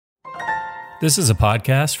This is a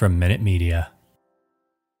podcast from Minute Media.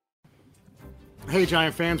 Hey,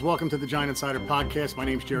 Giant fans. Welcome to the Giant Insider Podcast. My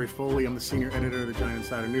name's Jerry Foley. I'm the senior editor of the Giant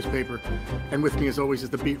Insider newspaper. And with me, as always,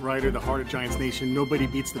 is the beat writer, the heart of Giants Nation. Nobody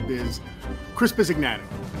beats the biz, Chris Bisignato.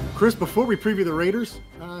 Chris, before we preview the Raiders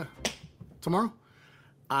tomorrow,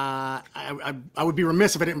 I would be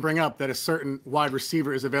remiss if I didn't bring up that a certain wide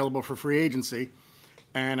receiver is available for free agency.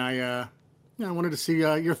 And I wanted to see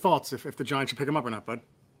your thoughts if the Giants should pick him up or not, bud.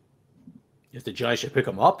 If the Giants should pick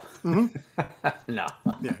him up? Mm-hmm. No.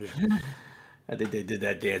 Yeah. I think they did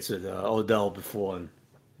that dance with Odell before. And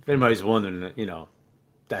if anybody's wondering,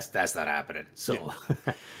 that's not happening. So,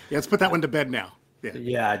 yeah, let's put that one to bed now.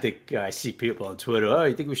 Yeah, I think I see people on Twitter. Oh,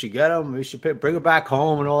 you think we should get him? We should bring him back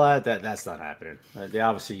home and all that. That's not happening. They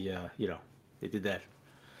obviously, they did that.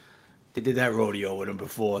 They did that rodeo with him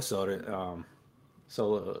before, so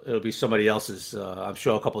it'll be somebody else's. I'm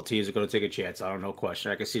sure a couple of teams are going to take a chance. I don't know, question.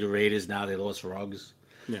 I can see the Raiders now. They lost Ruggs.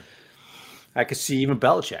 Yeah. I can see even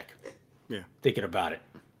Belichick. Yeah. Thinking about it.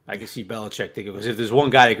 I can see Belichick thinking, because if there's one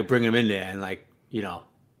guy that could bring him in there and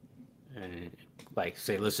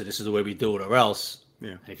say, listen, this is the way we do it, or else.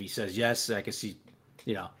 Yeah. If he says yes, I can see,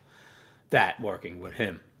 that working with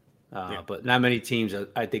him. But not many teams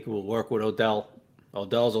I think will work with Odell.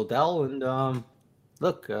 Odell's Odell, and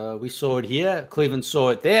look, we saw it here. Cleveland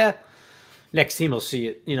saw it there. Next team will see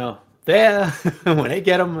it, there when they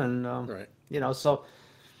get him, and right. So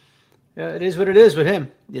it is what it is with him,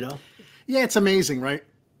 Yeah, it's amazing, right?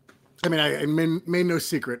 I mean, I made no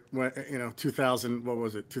secret. 2000. What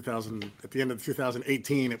was it? 2000. At the end of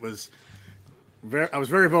 2018, it was. I was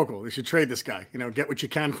very vocal. They should trade this guy. Get what you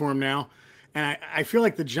can for him now. And I feel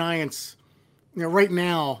like the Giants, right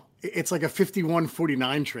now, it's like a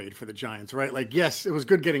 51-49 trade for the Giants, right? Like, yes, it was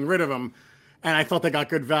good getting rid of him, and I thought they got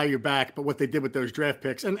good value back. But what they did with those draft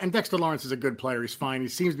picks, and Dexter Lawrence is a good player. He's fine. He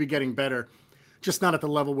seems to be getting better, just not at the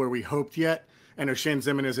level where we hoped yet. And O'Shane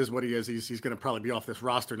Ximines is what he is. He's going to probably be off this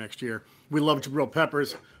roster next year. We love Jabril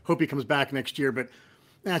Peppers. Hope he comes back next year. But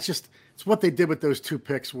it's what they did with those two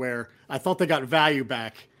picks, where I thought they got value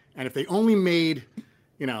back. And if they only made,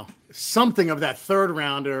 something of that third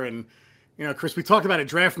rounder, and, Chris, we talked about it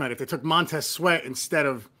draft night. If they took Montez Sweat instead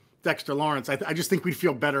of Dexter Lawrence, I just think we'd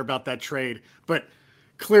feel better about that trade. But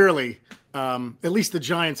clearly, at least the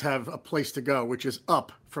Giants have a place to go, which is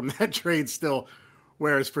up from that trade still.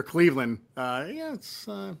 Whereas for Cleveland, it's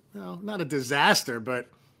not a disaster, but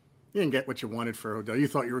you didn't get what you wanted for Odell. You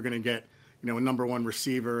thought you were going to get, a number one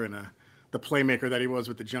receiver and the playmaker that he was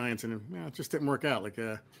with the Giants, and it just didn't work out. Like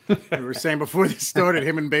we were saying before this started,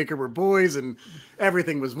 him and Baker were boys, and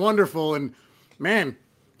everything was wonderful. And man,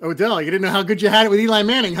 Odell, you didn't know how good you had it with Eli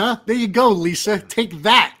Manning, huh? There you go, Lisa. Take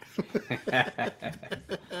that.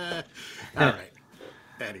 All right.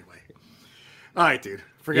 Anyway. All right, dude.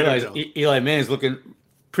 Forget Odell. Eli Manning's looking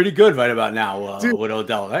pretty good right about now with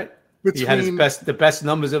Odell, right? He had the best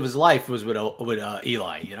numbers of his life was with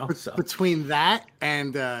Eli, So. Between that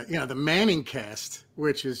and the Manning cast,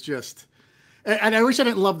 which is just, and I wish I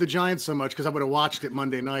didn't love the Giants so much because I would have watched it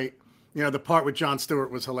Monday night. The part with Jon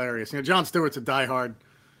Stewart was hilarious. Jon Stewart's a diehard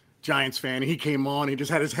Giants fan, and he came on. He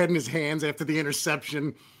just had his head in his hands after the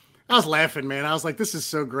interception. I was laughing, man. I was like, this is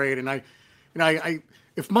so great, and I.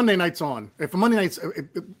 If Monday night's on, during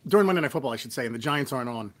Monday Night Football, I should say, and the Giants aren't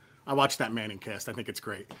on, I watch that Manning cast. I think it's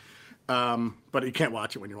great. But you can't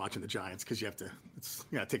watch it when you're watching the Giants because you have to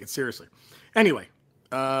take it seriously. Anyway,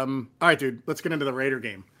 all right, dude, let's get into the Raider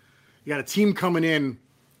game. You got a team coming in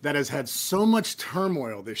that has had so much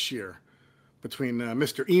turmoil this year between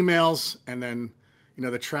Mr. Emails and then,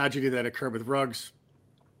 the tragedy that occurred with Ruggs.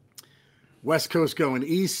 West Coast going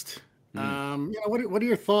east. What are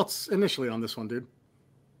your thoughts initially on this one, dude?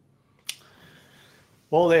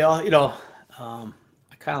 Well, they are, I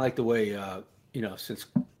kind of like the way, since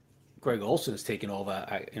Greg Olson has taken over,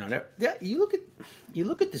 you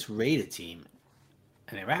look at this Raider team,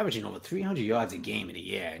 and they're averaging over 300 yards a game in a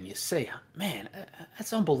year, and you say, man,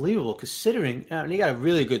 that's unbelievable considering you got a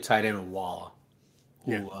really good tight end in Waller,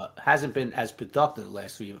 who hasn't been as productive the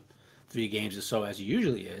last three games or so as he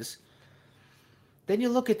usually is. Then you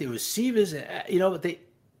look at the receivers, they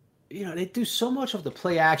do so much of the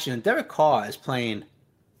play action, and Derek Carr is playing.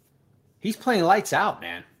 He's playing lights out,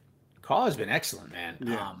 man. Carr has been excellent, man.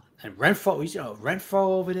 Yeah. And Renfro, Renfro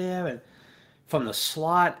over there, and from the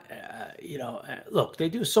slot, look, they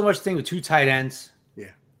do so much thing with two tight ends.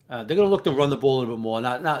 Yeah. They're going to look to run the ball a little bit more.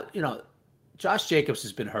 Not, Josh Jacobs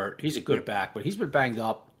has been hurt. He's a good back, but he's been banged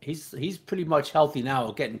up. He's pretty much healthy now,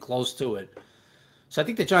 or getting close to it. So I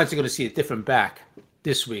think the Giants are going to see a different back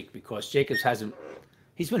this week because Jacobs hasn't.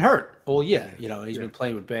 He's been hurt all year. He's been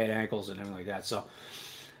playing with bad ankles and everything like that. So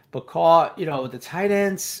But Carr, the tight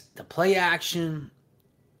ends, the play action,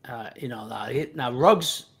 now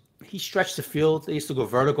Ruggs, he stretched the field. They used to go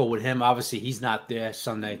vertical with him. Obviously, he's not there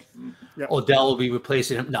Sunday. Yep. Odell will be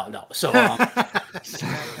replacing him. No. So,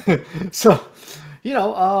 so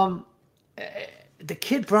the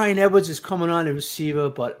kid Brian Edwards is coming on the receiver,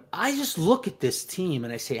 but I just look at this team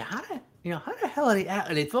and I say, how the hell are they at?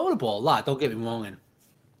 And they throw the ball a lot. Don't get me wrong, and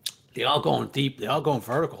they all going deep. They all going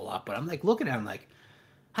vertical a lot. But I'm like looking at them like,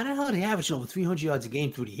 how the hell are they averaging over 300 yards a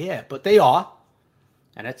game through the air? But they are,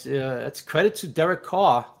 and that's credit to Derek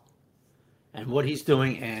Carr and what he's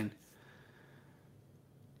doing. And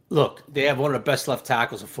look, they have one of the best left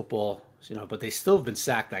tackles in football, but they still have been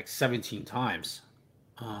sacked like 17 times.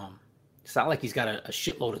 It's not like he's got a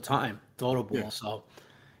shitload of time throw the ball. Yeah. So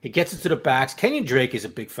he gets it to the backs. Kenyon Drake is a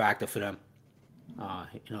big factor for them.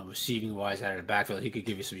 Receiving wise out of the backfield, he could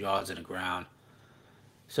give you some yards in the ground.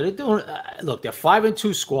 So they're doing. Look, they're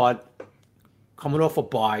 5-2 squad, coming off a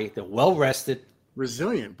bye. They're well rested,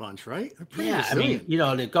 resilient bunch, right? Yeah, resilient. I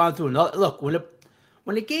mean, they've gone through another. Look, when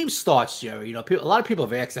the game starts, Jerry, a lot of people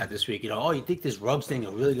have asked that this week. Oh, you think this Ruggs thing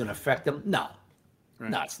is really going to affect them? No. Right.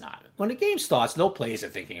 No, it's not. When the game starts, no players are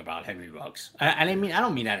thinking about Henry Ruggs. I don't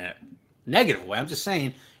mean that in a negative way. I'm just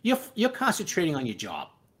saying you're concentrating on your job.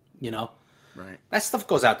 Right. That stuff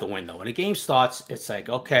goes out the window. When the game starts, it's like,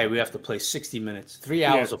 okay, we have to play 60 minutes, 3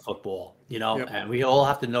 hours of football. Yep. And we all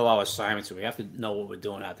have to know our assignments. And we have to know what we're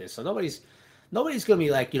doing out there. So nobody's going to be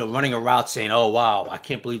like, running a route saying, oh wow, I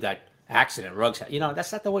can't believe that accident Ruggs had.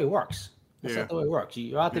 That's not the way it works. That's not the way it works.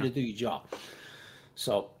 You're out there to do your job.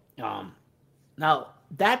 So. Now,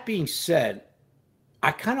 that being said,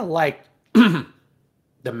 I kind of like the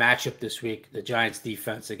matchup this week, the Giants'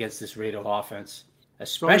 defense against this Raider offense.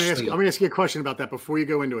 Especially, I'm going to ask you a question about that before you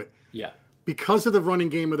go into it. Yeah. Because of the running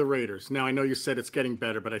game of the Raiders, now I know you said it's getting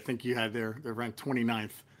better, but I think you had they're ranked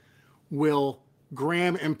 29th. Will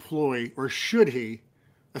Graham employ, or should he,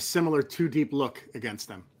 a similar two-deep look against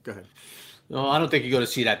them? Go ahead. No, I don't think you're going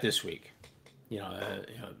to see that this week.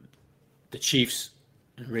 The Chiefs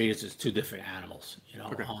and Raiders is two different animals.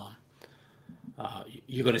 Okay.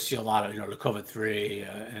 You're going to see a lot of the cover three.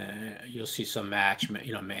 You'll see some match,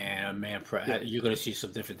 man press. Yeah. You're going to see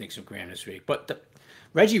some different things from Graham this week. But the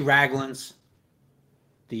Reggie Ragland's,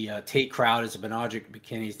 the Tate Crowders, the Benardrick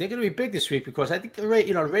McKinney's, they're going to be big this week because I think the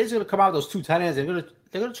Raiders are going to come out with those two tight ends. They're going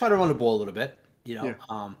to try to run the ball a little bit. Yeah.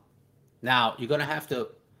 Now you're going to have to.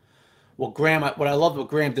 What I loved what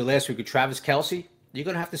Graham did last week with Travis Kelce, you're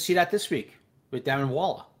going to have to see that this week with Darren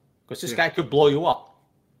Waller, because this guy could blow you up.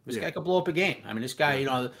 This guy could blow up a game. I mean, this guy,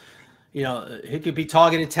 he could be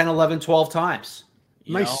targeted 10, 11, 12 times.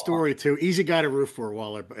 Nice story, too. Easy guy to root for,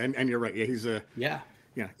 Waller. And you're right. Yeah, he's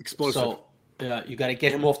explosive. So you got to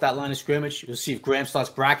get him off that line of scrimmage. You'll see if Graham starts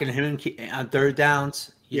bracketing him on third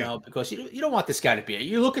downs, because you don't want this guy to be.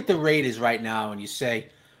 You look at the Raiders right now and you say,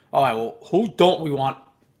 all right, well, who don't we want?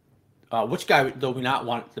 Which guy do we not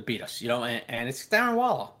want to beat us? And it's Darren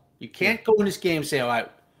Waller. You can't go in this game and say, all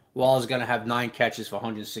right, Waller's going to have 9 catches for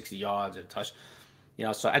 160 yards and touch.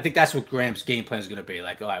 So I think that's what Graham's game plan is going to be.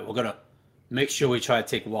 Like, all right, we're going to make sure we try to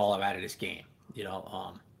take Waller out of this game,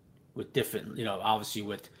 with different, obviously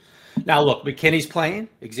with. Now, look, McKinney's playing,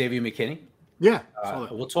 Xavier McKinney. Yeah.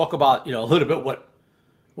 We'll talk about, a little bit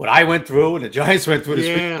what I went through and the Giants went through this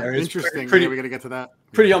week. Yeah, interesting. We're going to get to that.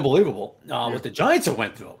 Pretty unbelievable what the Giants have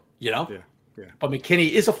went through, Yeah. But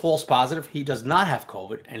McKinney is a false positive. He does not have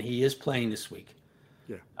COVID, and he is playing this week.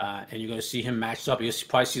 Yeah. And you're going to see him matched up. You'll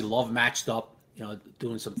probably see Love matched up,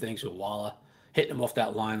 doing some things with Waller, hitting him off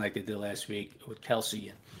that line like they did last week with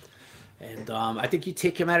Kelce. And I think you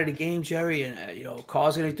take him out of the game, Jerry, and,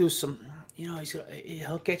 Carr's going to do some,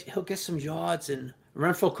 he'll get some yards, and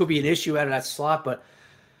Renfro could be an issue out of that slot. But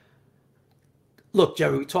look,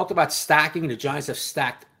 Jerry, we talked about stacking. The Giants have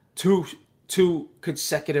stacked two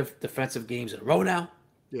consecutive defensive games in a row now.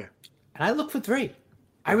 Yeah. And I look for 3.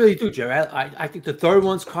 I really do, Jerry. I think the third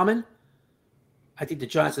one's coming. I think the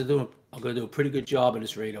Giants are going to do a pretty good job in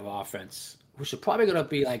this Raider offense, which is probably going to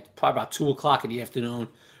be probably about 2 o'clock in the afternoon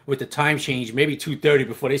with the time change, maybe 2:30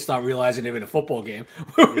 before they start realizing they're in a football game.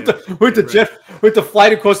 with the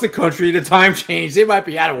flight across the country, the time change, they might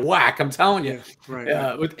be out of whack. I'm telling you,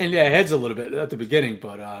 in their heads a little bit at the beginning.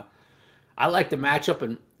 But I like the matchup,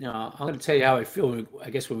 and I'm going to tell you how I feel.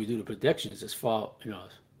 I guess when we do the predictions, as far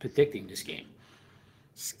predicting this game.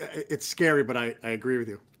 It's scary, but I agree with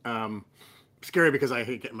you. Scary because I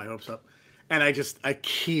hate getting my hopes up. And I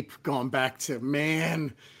keep going back to,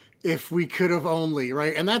 man, if we could have only,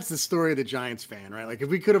 right? And that's the story of the Giants fan, right? Like, if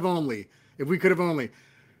we could have only.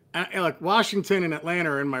 Like, Washington and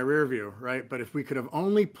Atlanta are in my rear view, right? But if we could have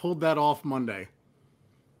only pulled that off Monday,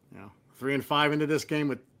 3-5 into this game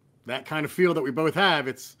with that kind of feel that we both have.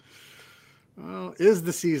 It's, well, is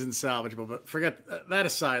the season salvageable? But forget that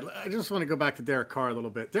aside. I just want to go back to Derek Carr a little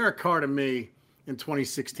bit. Derek Carr to me in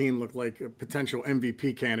 2016 looked like a potential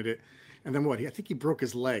MVP candidate. And then what? I think he broke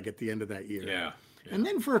his leg at the end of that year. Yeah. And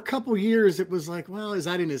then for a couple years, it was like, well, is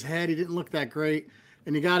that in his head? He didn't look that great.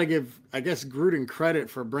 And you got to give, I guess, Gruden credit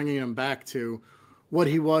for bringing him back to what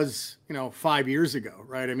he was, 5 years ago,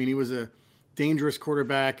 right? I mean, he was a dangerous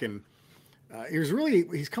quarterback, and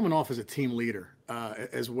he's coming off as a team leader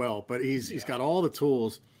as well. But he's got all the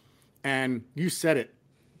tools, and you said it,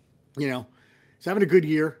 he's having a good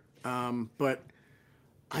year. But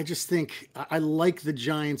I just think I like the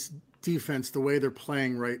Giants' defense the way they're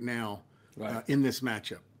playing right now. Right. In this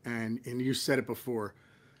matchup. And you said it before.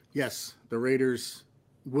 Yes, the Raiders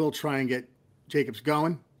will try and get Jacobs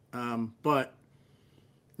going. But,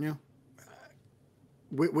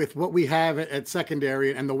 with what we have at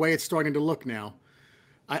secondary and the way it's starting to look now,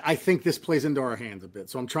 I think this plays into our hands a bit.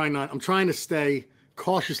 So I'm trying to stay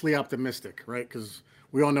cautiously optimistic, right? Because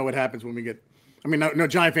we all know what happens when we get – no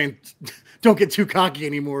Giant fans don't get too cocky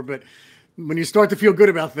anymore, but – when you start to feel good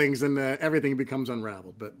about things, then everything becomes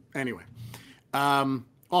unraveled. But anyway,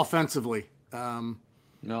 offensively,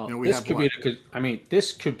 this could be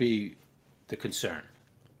this could be the concern.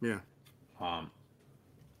 Yeah.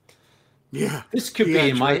 This could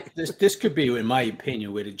be this could be, in my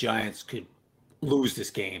opinion, where the Giants could lose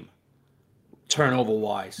this game, turnover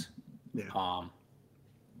wise,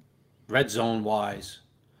 red zone wise,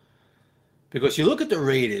 because you look at the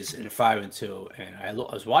Raiders in 5-2, and I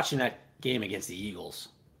was watching that game against the Eagles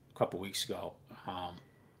a couple weeks ago.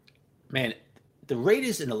 Man, the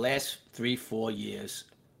Raiders in the last 3-4 years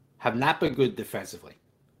have not been good defensively.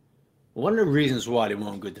 One of the reasons why they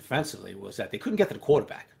weren't good defensively was that they couldn't get to the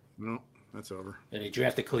quarterback. No, that's over. And they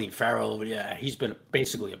drafted Khalil Farrell. Yeah, he's been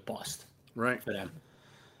basically a bust, right, for them.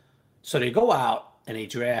 So they go out and they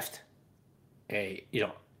draft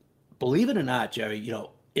believe it or not, Jerry,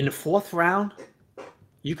 in the 4th round,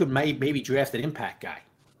 you could maybe draft an impact guy.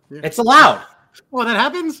 Yeah. It's allowed. Well, that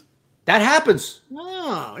happens? That happens.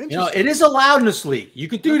 Oh, interesting. It is allowed in this league. You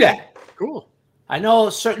could do that. Cool. I know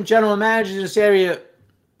certain general managers in this area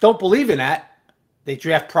don't believe in that. They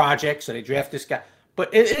draft projects or they draft this guy.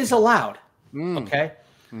 But it is allowed. Okay?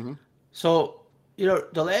 Mm-hmm. So, the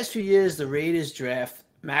last few years, the Raiders draft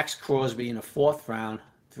Max Crosby in the 4th round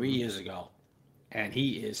 3 years ago. And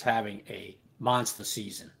he is having a monster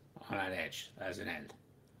season on that edge as an end.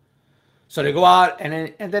 So they go out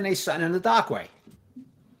and then they sign in the Dockway.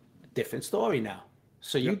 Different story now.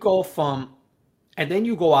 So you go and then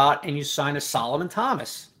you go out and you sign a Solomon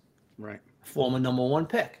Thomas, right? Former number 1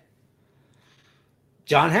 pick.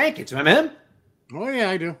 John Hankins, remember him? Oh yeah,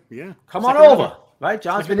 I do. Yeah. Come on over, right?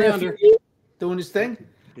 John's been there a few years doing his thing.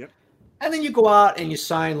 Yep. And then you go out and you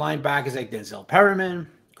sign linebackers like Denzel Perryman,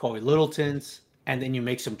 Corey Littleton's, and then you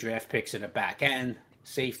make some draft picks in the back end,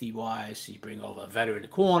 safety wise. You bring over a veteran in the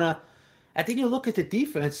corner. And then you look at the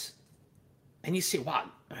defense and you say, wow,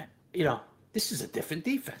 this is a different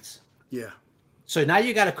defense. Yeah. So now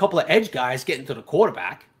you got a couple of edge guys getting to the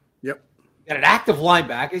quarterback. Yep. You got an active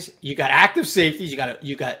linebackers. You got active safeties. You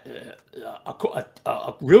got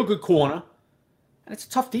a real good corner. And it's a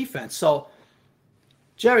tough defense. So,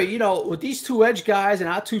 Jerry, with these 2 edge guys and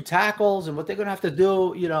our 2 tackles and what they're going to have to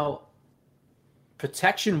do,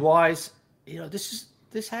 protection-wise, this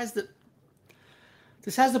has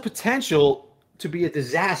the potential to be a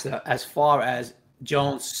disaster as far as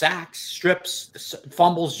Jones sacks, strips,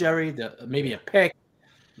 fumbles, Jerry, maybe a pick.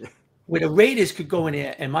 Where the Raiders could go in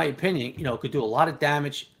there, in my opinion, could do a lot of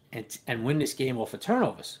damage and win this game off of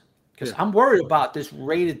turnovers. Because I'm worried about this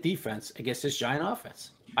Raiders defense against this Giant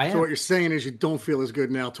offense. So what you're saying is you don't feel as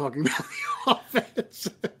good now talking about the offense.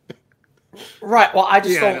 Right. Well, I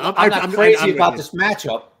just don't. I'm not crazy about this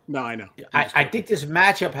matchup. No, I know. I think this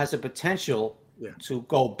matchup has the potential to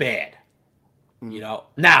go bad.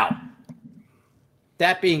 Now,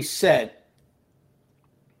 that being said,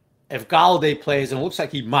 if Galladay plays, and it looks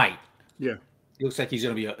like he might. Yeah. It looks like he's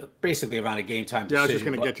going to be basically around a game time decision. Yeah, I was just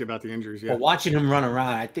going to get you about the injuries. Yeah. But watching him run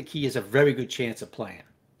around, I think he has a very good chance of playing.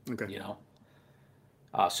 Okay.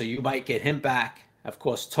 So you might get him back. Of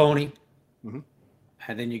course, Tony. Mm-hmm.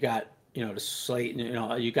 And then you got, the slate.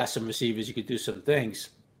 You got some receivers. You could do some things.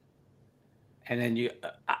 And then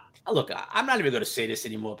look, I'm not even going to say this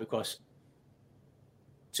anymore because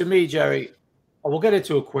to me, Jerry, we'll get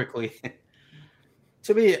into it quickly.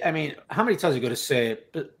 To me, how many times are you going to say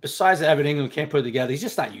it? But besides that, Evan Ingram can't put it together. He's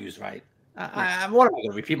just not used right. What am I going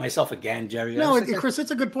to repeat myself again, Jerry? No, Chris, it's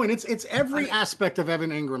a good point. It's every aspect of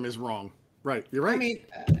Evan Ingram is wrong. Right, you're right.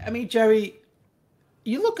 I mean, Jerry,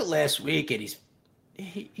 you look at last week, and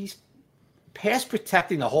he's pass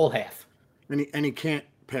protecting the whole half. And he can't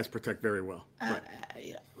pass protect very well. Right.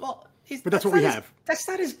 Well, but that's what we have. That's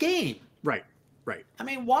not his game. Right. Right. I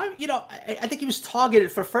mean, why? I think he was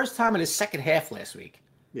targeted for the first time in his second half last week.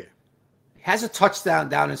 Yeah. Has a touchdown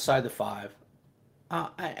down inside the 5.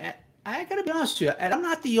 I got to be honest with you, and I'm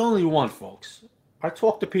not the only one, folks. I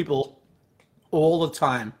talk to people all the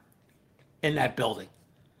time in that building,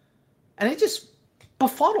 and they just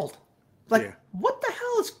befuddled. Like, what the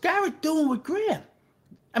hell is Garrett doing with Graham?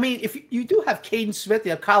 I mean, if you do have Caden Smith,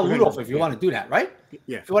 you have Kyle Rudolph if you want to do that, right?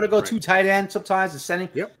 Yeah. If you want to go 2 tight ends sometimes and sending.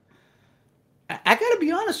 Yep. I got to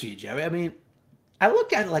be honest with you, Jerry. I mean, I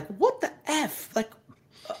look at it like, what the F? Like,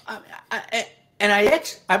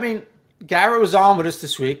 I mean, Garrett was on with us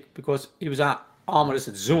this week because he was on with us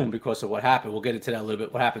at Zoom because of what happened. We'll get into that a little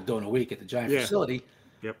bit, what happened during the week at the Giant facility.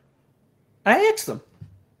 Yep. And I asked him.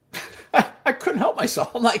 I couldn't help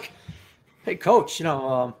myself. I'm like, hey, coach,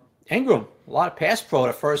 Ingram, a lot of pass pro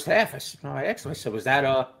the first half. I asked him, I said, was that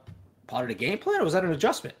part of the game plan or was that an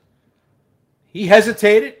adjustment? He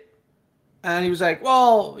hesitated. And he was like,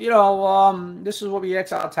 well, this is what we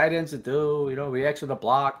ask our tight ends to do. We ask them to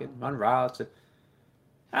block and run routes. And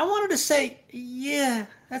I wanted to say, yeah,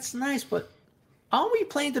 that's nice, but aren't we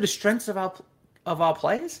playing to the strengths of our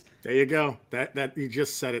players? There you go. That you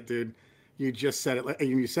just said it, dude. You just said it.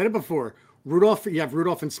 You said it before. Rudolph, you have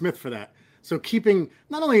Rudolph and Smith for that. So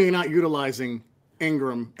not only are you not utilizing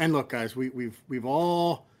Ingram, and look, guys, we've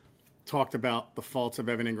all talked about the faults of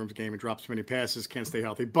Evan Ingram's game. He drops too many passes, can't stay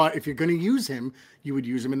healthy. But if you're going to use him, you would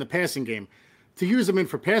use him in the passing game. To use him in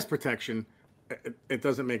for pass protection, it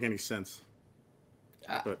doesn't make any sense.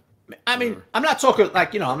 But, I mean, I'm not talking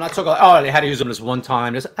like, I'm not talking like, oh, they had to use him this one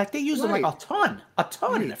time. They used him like a ton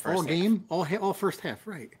in the first all half. Game, all first half,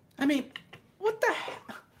 right. I mean, what the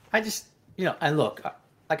hell? I just, and look,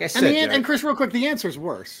 like I said. And Chris, real quick, the answer is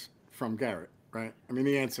worse from Garrett, right? I mean,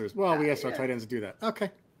 the answer is, well, we asked our tight ends to do that. Okay.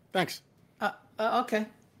 Thanks. Okay.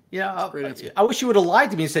 Yeah. I wish you would have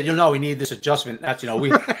lied to me and said, we need this adjustment. That's,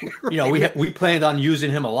 we planned on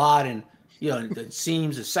using him a lot and, the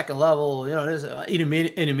seams, the second level, there's an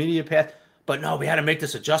intermediate path. But no, we had to make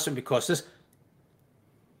this adjustment because this,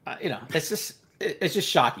 it's just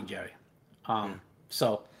shocking, Jerry.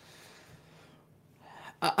 So,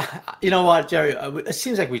 you know what, Jerry? It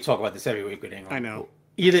seems like we talk about this every week with Ingram. I know.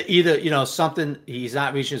 Either something he's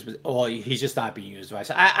not reaching, or he's just not being used right.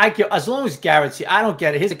 So I as long as Garrett's here, I don't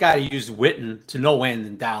get it. He's a guy who used Witten to no end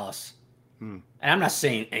in Dallas, and I'm not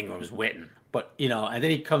saying Ingram's Witten, but and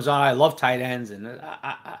then he comes on. I love tight ends, and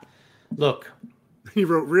look, he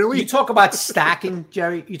wrote really. You talk about stacking,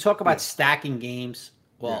 Jerry. You talk about stacking games.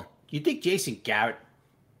 Well, you think Jason Garrett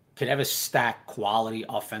could ever stack quality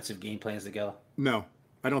offensive game plans together? No,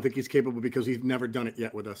 I don't think he's capable because he's never done it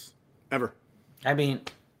yet with us, ever. I mean,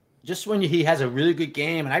 just when he has a really good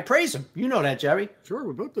game, and I praise him. You know that, Jerry. Sure,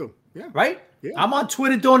 we both do. Yeah. Right? Yeah. I'm on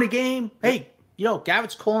Twitter during the game. Hey,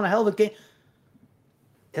 Garrett's calling a hell of a game.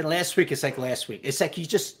 And last week, it's like last week. It's like you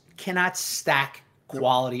just cannot stack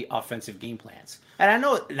quality offensive game plans. And I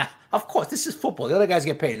know, of course, this is football. The other guys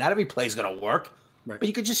get paid. Not every play is going to work. Right. But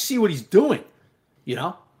you could just see what he's doing,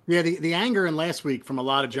 Yeah, the anger in last week from a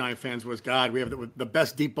lot of Giant fans was, God, we have the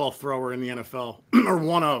best deep ball thrower in the NFL, or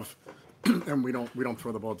one of. And we don't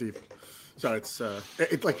throw the ball deep, so it's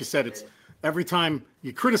like you said, it's every time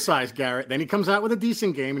you criticize Garrett, then he comes out with a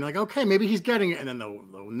decent game, and you're like, okay, maybe he's getting it, and then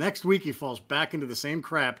the next week he falls back into the same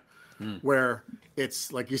crap, where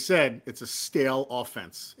it's like you said, it's a stale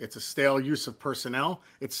offense, it's a stale use of personnel,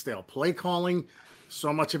 it's stale play calling,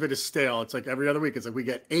 so much of it is stale. It's like every other week, it's like we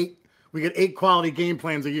get eight quality game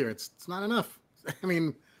plans a year. It's not enough. I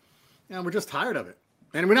mean, we're just tired of it.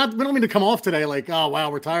 And we don't mean to come off today like, oh,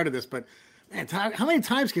 wow, we're tired of this. But, man, how many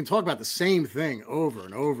times can you talk about the same thing over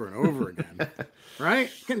and over and over again?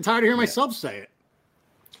 Right? Getting tired of hearing myself say it.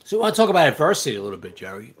 So I want to talk about adversity a little bit,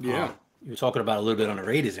 Jerry. Yeah. You were talking about a little bit on the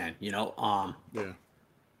Raiders end, Yeah.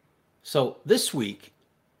 So this week,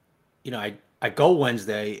 I go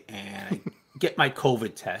Wednesday and I get my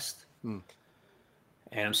COVID test. And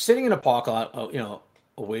I'm sitting in a parking lot,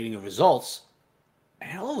 awaiting the results.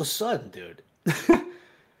 And all of a sudden, dude,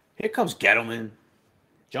 here comes Gettleman.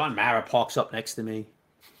 John Mara parks up next to me.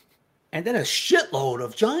 And then a shitload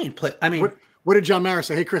of Giant play. I mean, what did John Mara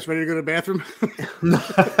say? Hey, Chris, ready to go to the bathroom?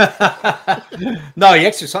 No, he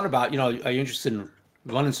asked me something about, are you interested in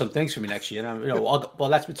running some things for me next year? And well,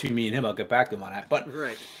 that's between me and him. I'll get back to him on that. But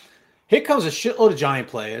right. Here comes a shitload of Giant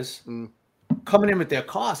players coming in with their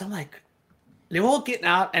cars. I'm like, they're all getting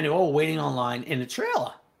out and they're all waiting online in the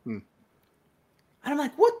trailer. And I'm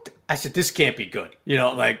like, what? I said, this can't be good.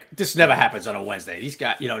 Like this never happens on a Wednesday. These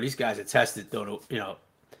guys are tested,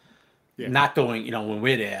 not doing, when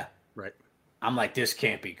we're there. Right. I'm like, this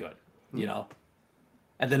can't be good,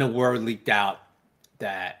 And then the word leaked out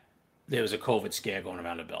that there was a COVID scare going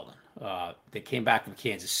around the building. They came back from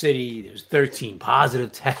Kansas City. There was 13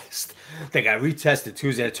 positive tests. They got retested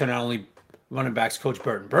Tuesday. It turned out only running backs coach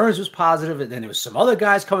Burton Burns was positive. And then there was some other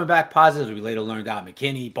guys coming back positive. We later learned out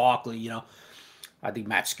McKinney, Barkley, I think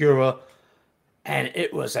Matt Skura. And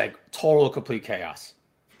it was like total complete chaos.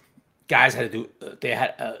 Guys had to do,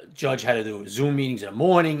 Judge had to do Zoom meetings in the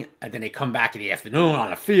morning, and then they come back in the afternoon on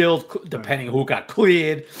the field, depending on who got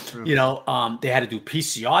cleared. They had to do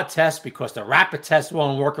PCR tests because the rapid tests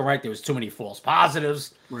weren't working right. There was too many false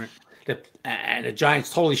positives. Right. And the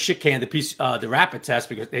Giants totally shit-canned the rapid test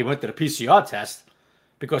because they went to the PCR test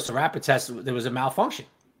because the rapid test, there was a malfunction.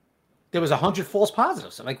 There was 100 false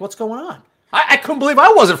positives. I'm like, what's going on? I couldn't believe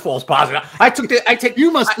I wasn't false positive.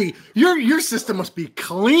 Your system must be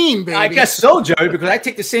clean, baby. I guess so, Jerry, because I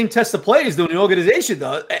take the same test the players do in the organization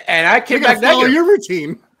does, and I came back follow negative. your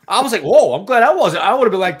routine. I was like, whoa, I'm glad I wasn't. I would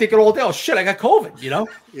have been like thinking all day, oh shit, I got COVID,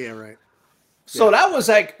 Yeah, right. So that was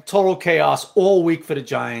like total chaos all week for the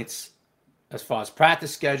Giants as far as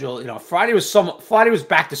practice schedule. Friday was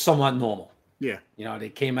back to somewhat normal. Yeah. They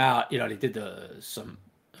came out, they did some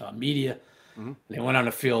media. Mm-hmm. They went on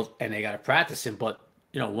the field and they got to practice him. But,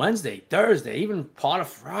 Wednesday, Thursday, even part of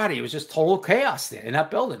Friday, it was just total chaos there in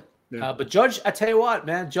that building. Yeah. But Judge, I tell you what,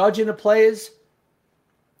 man, Judge and the players,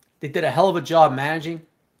 they did a hell of a job managing.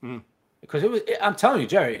 Mm-hmm. Because I'm telling you,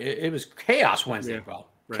 Jerry, it was chaos Wednesday, bro.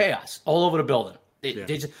 Right. Chaos all over the building.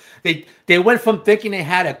 They went from thinking they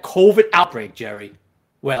had a COVID outbreak, Jerry.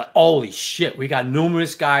 Well, holy shit, we got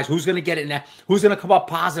numerous guys. Who's going to get it now? Who's going to come up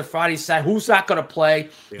positive Friday, Saturday? Who's not going to play?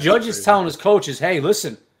 Yeah, Judge is telling his coaches, hey,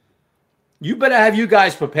 listen, you better have you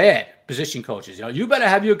guys prepared, position coaches. You better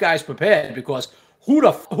have your guys prepared because who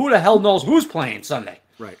the hell knows who's playing Sunday?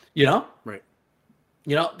 Right. Right.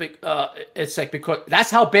 It's like because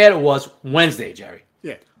that's how bad it was Wednesday, Jerry.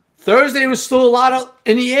 Yeah. Thursday was still a lot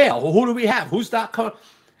in the air. Who do we have? Who's not coming?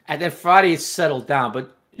 And then Friday it settled down.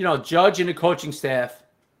 But, Judge and the coaching staff,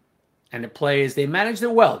 and the players, they managed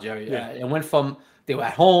it well, Jerry. Yeah. It went from they were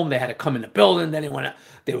at home, they had to come in the building, then it went.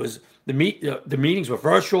 There was the meetings were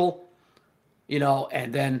virtual,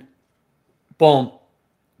 and then boom,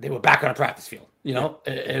 they were back on the practice field.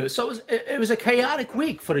 It was a chaotic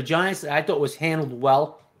week for the Giants that I thought was handled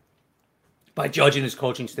well by Judge and his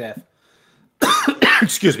coaching staff.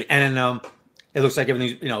 Excuse me, and then it looks like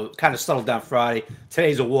everything's kind of settled down Friday.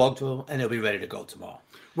 Today's a walkthrough, and they'll be ready to go tomorrow.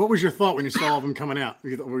 What was your thought when you saw them coming out?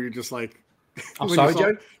 Were you just like, I'm sorry,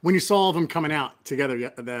 Jerry? When you saw all of them coming out together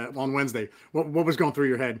on Wednesday, what was going through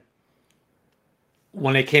your head?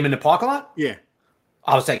 When they came in the parking lot? Yeah.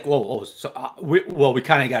 I was like, whoa. So, we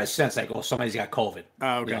kind of got a sense like, oh, somebody's got COVID.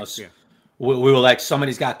 Oh, okay. Yeah. We were like,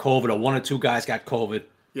 somebody's got COVID or one or two guys got COVID.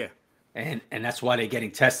 Yeah. And that's why they're getting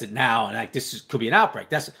tested now. And like, could be an outbreak.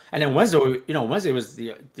 And then Wednesday, Wednesday was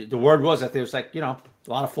the word was that there was like, a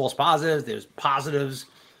lot of false positives. There's positives.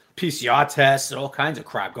 PCR tests and all kinds of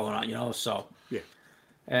crap going on, so.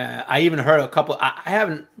 Yeah. I even heard a couple, I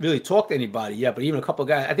haven't really talked to anybody yet, but even a couple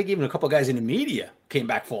of guys in the media came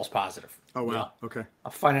back false positive. Oh, wow. Okay.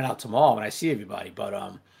 I'll find it out tomorrow when I see everybody.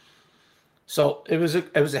 But, so it was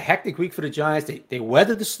a hectic week for the Giants. They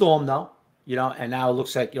weathered the storm though, and now it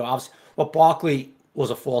looks like, obviously, Barkley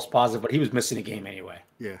was a false positive, but he was missing a game anyway.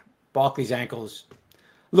 Yeah. Barkley's ankles.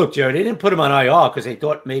 Look, Jerry, they didn't put him on IR because they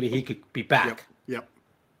thought maybe he could be back. Yep.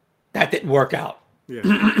 That didn't work out.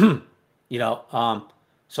 Yeah.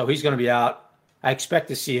 So he's going to be out. I expect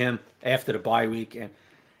to see him after the bye week. And,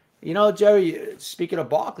 Jerry, speaking of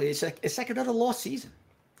Barkley, it's like another lost season.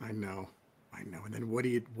 I know. And then what do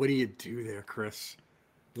you do there, Chris?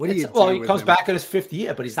 What do you do? Well, he comes back in his fifth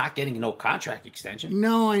year, but he's not getting no contract extension.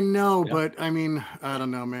 No, I know, but I mean, I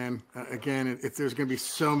don't know, man. Again, if there's going to be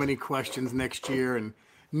so many questions next year, and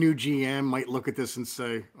new GM might look at this and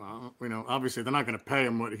say, well, obviously they're not going to pay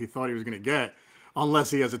him what he thought he was going to get, unless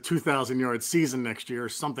he has a 2,000-yard season next year or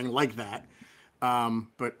something like that.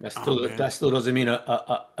 But that still doesn't mean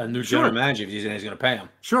a new general manager if he's going to pay him.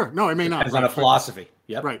 Sure, no, it may not. Depends on a philosophy.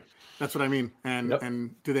 Yep. Right. That's what I mean.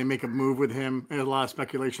 And do they make a move with him? There's a lot of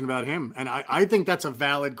speculation about him. And I think that's a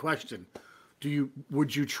valid question.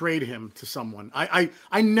 Would you trade him to someone?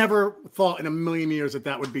 I never thought in a million years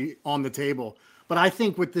that would be on the table. But I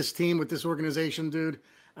think with this team, with this organization, dude,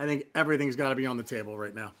 I think everything's got to be on the table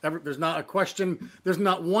right now. There's not a question. There's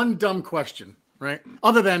not one dumb question, right?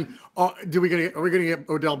 Other than, are we going to get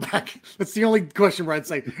Odell back? That's the only question where I'd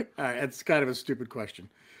say, all right, it's kind of a stupid question.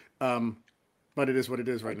 But it is what it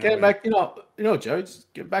is right now. Getting back, Jerry,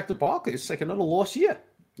 just get back to Barkley. It's like another lost year.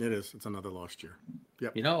 It is. It's another lost year.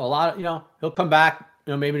 Yep. A lot of, he'll come back,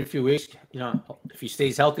 maybe in a few weeks, if he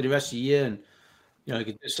stays healthy the rest of the year and, he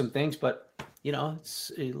could do some things, but, he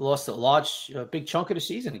lost a big chunk of the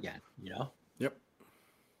season again, Yep.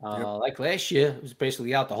 Like last year, he was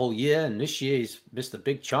basically out the whole year, and this year he's missed a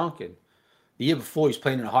big chunk. And the year before, he was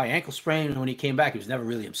playing in a high ankle sprain, and when he came back, he was never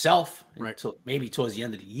really himself. Right. Until maybe towards the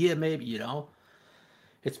end of the year,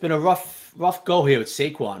 It's been a rough go here with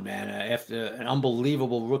Saquon, man. After an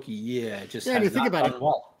unbelievable rookie year, and you think about it,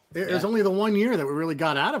 well. It was only the 1 year that we really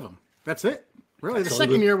got out of him. That's it. Really, the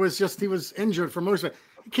second year was just he was injured for most of it.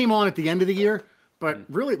 He came on at the end of the year, but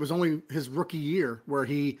really it was only his rookie year where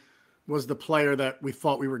he was the player that we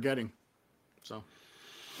thought we were getting. So,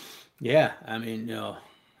 yeah, I mean,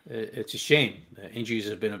 it's a shame. The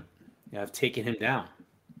injuries have taken him down.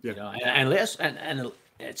 Yeah, and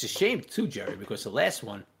it's a shame too, Jerry, because the last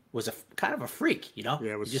one was a kind of a freak. Yeah,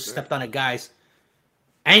 it was, he just stepped on a guy's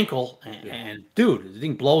ankle, and dude, the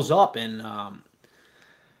thing blows up. And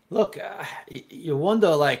look, you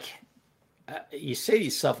wonder, you say to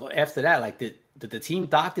yourself after that, did the team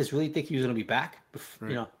doctors really think he was going to be back?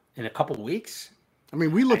 In a couple of weeks. I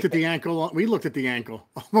mean, we looked at the ankle.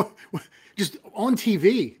 Just on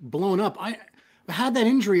TV, blown up. I had that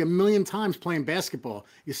injury a million times playing basketball.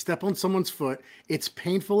 You step on someone's foot. It's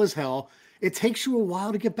painful as hell. It takes you a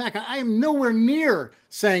while to get back. I am nowhere near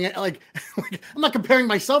saying it. I'm not comparing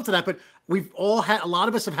myself to that, but a lot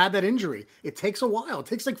of us have had that injury. It takes a while. It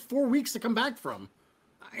takes 4 weeks to come back from.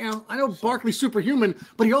 I know Barkley's superhuman,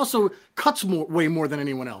 but he also cuts way more than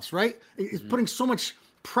anyone else, right? He's putting so much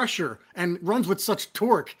pressure and runs with such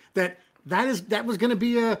torque that was going to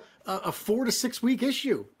be a 4 to 6 week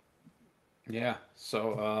issue. Yeah.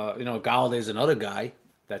 So, Galladay's another guy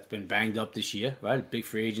that's been banged up this year, right? A big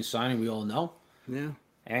free agent signing, we all know. Yeah.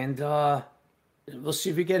 And we'll see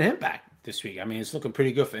if we get him back this week. I mean, it's looking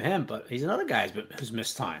pretty good for him, but he's another guy who's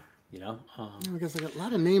missed time, Because I got a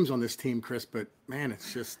lot of names on this team, Chris, but man,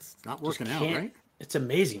 it's just not working out, right? It's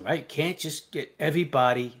amazing, right? Can't just get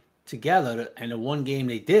everybody together. And the one game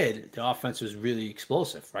they did, the offense was really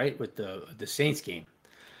explosive, right? With the Saints game.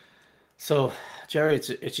 So, Jerry, it's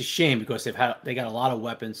a shame because they got a lot of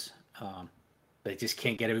weapons. They just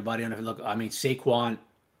can't get everybody on. Look, I mean, Saquon,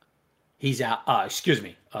 he's out.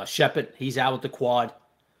 Shepard, he's out with the quad.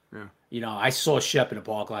 Yeah. I saw Shepard in the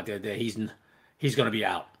parking lot the other day. He's going to be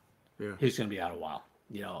out. Yeah. He's going to be out a while.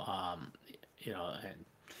 And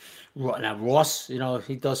now Ross,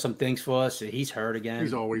 he does some things for us. He's hurt again.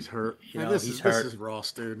 He's always hurt. This is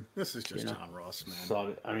Ross, dude. This is just John Ross, man.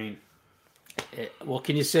 So I mean, what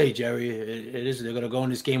can you say, Jerry? It is. They're going to go in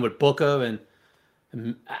this game with Booker and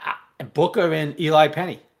Eli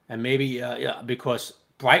Penny, and maybe because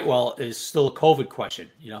Brightwell is still a COVID question.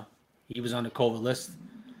 He was on the COVID list.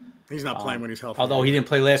 He's not playing when he's healthy. Although he didn't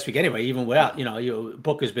play last week anyway, even without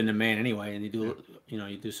Booker's been the man anyway, and you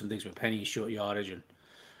do some things with Penny, short yardage, and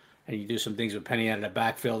you do some things with Penny out of the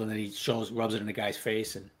backfield, and then he rubs it in the guy's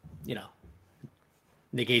face, and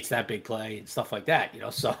negates that big play and stuff like that.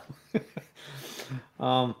 So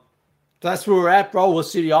that's where we're at, bro. We'll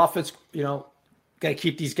see the offense. Got to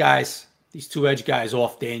keep these two edge guys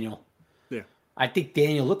off Daniel. Yeah, I think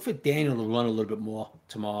look for Daniel to run a little bit more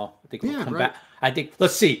tomorrow. I think we'll come back. I think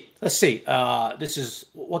let's see. This is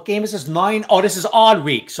what game is this? 9? Oh, this is odd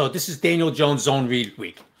week. So this is Daniel Jones zone read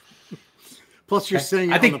week. Plus you're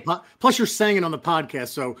saying it on the podcast,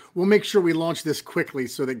 so we'll make sure we launch this quickly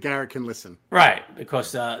so that Garrett can listen. Right,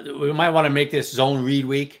 because we might want to make this zone read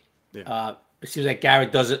week. Yeah. It seems like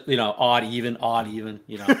Garrett does it, odd, even.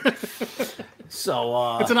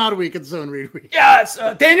 So it's an odd week. It's zone read week. Yeah, it's,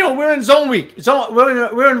 Daniel, we're in zone week.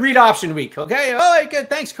 We're in read option week. Okay. All right, good.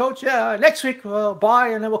 Thanks, Coach. Yeah. Next week,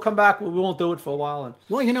 bye, and then we'll come back. We won't do it for a while.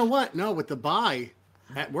 Well, you know what? No, with the bye,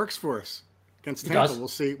 that works for us against Tampa.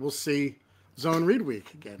 We'll see. Zone read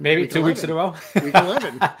week again. Maybe week 2 weeks in a row. Week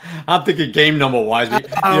 11. I'm thinking game number wise.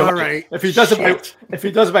 All right. If he does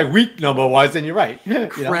it by week number wise, then you're right.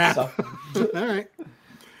 Crap. All right.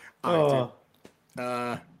 All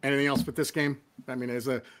right. Anything else with this game? I mean,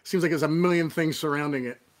 seems like there's a million things surrounding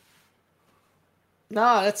it.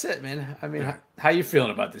 No, that's it, man. I mean, how you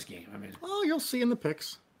feeling about this game? I mean, you'll see in the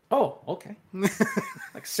picks. Oh, okay.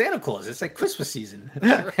 Like Santa Claus. It's like Christmas season.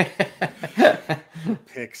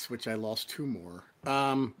 Picks, which I lost 2 more.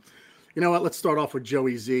 You know what? Let's start off with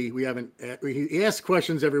Joey Z. He asks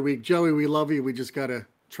questions every week. Joey, we love you. We just got to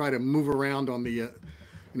try to move around on the,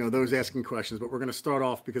 those asking questions. But we're going to start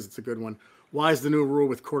off because it's a good one. Why is the new rule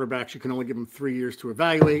with quarterbacks you can only give them 3 years to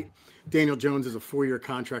evaluate? Daniel Jones is a 4-year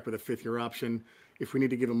contract with a 5th-year option. If we need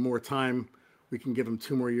to give him more time, we can give him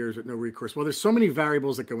 2 more years with no recourse. Well, there's so many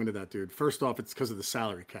variables that go into that, dude. First off, it's because of the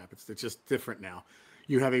salary cap. It's just different now.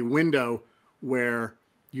 You have a window where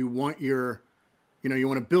you want you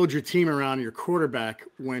want to build your team around your quarterback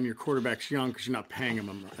when your quarterback's young because you're not paying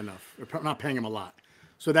him enough, or not paying him a lot.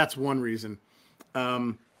 So that's one reason.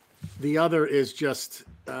 The other is just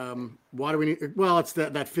why do we need? Well, it's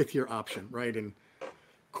that 5th-year option, right? And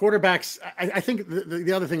quarterbacks, I think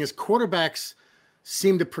the other thing is quarterbacks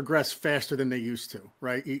seem to progress faster than they used to,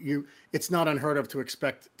 right? It's not unheard of to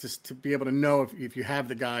expect to be able to know if you have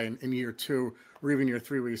the guy in year 2 or even year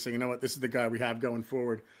 3 where you say, you know what, this is the guy we have going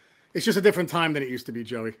forward. It's just a different time than it used to be,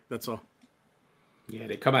 Joey. That's all. Yeah,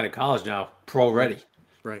 they come out of college now pro ready.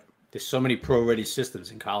 Right. There's so many pro ready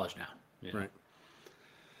systems in college now. You know? Right.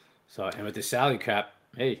 So, and with the salary cap,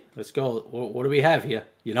 hey, let's go. What do we have here?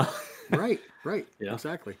 You know? Right. Yeah.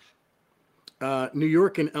 Exactly. New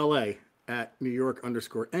York and LA at New York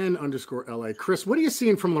 _N_LA. Chris, what are you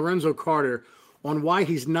seeing from Lorenzo Carter on why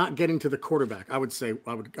he's not getting to the quarterback? I would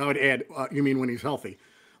add, you mean when he's healthy.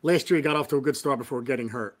 Last year he got off to a good start before getting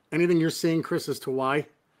hurt. Anything you're seeing, Chris, as to why?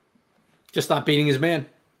 Just not beating his man.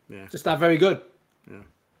 Yeah. Just not very good. Yeah.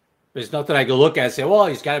 There's nothing I can look at and say, well,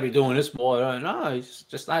 he's got to be doing this more. No, he's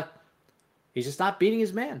just not beating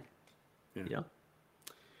his man. Yeah. You know?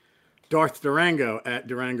 Darth Durango at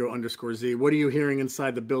Durango _Z. What are you hearing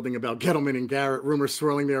inside the building about Gettleman and Garrett? Rumors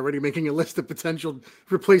swirling. They're already making a list of potential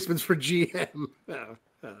replacements for GM.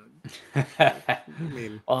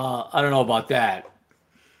 I don't know about that.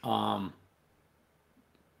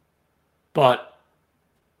 But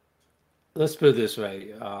let's put it this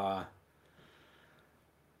way.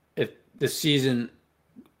 If the season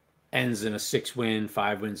ends in a 6-win,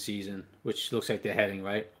 5-win season, which looks like they're heading,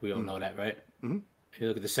 right? We all know that, right? Mm-hmm. If you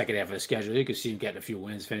look at the second half of the schedule, you can see them getting a few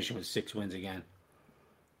wins, finishing with 6 wins again.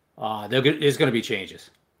 There's going to be changes.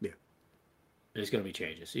 Yeah. There's going to be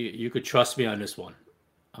changes. You could trust me on this one.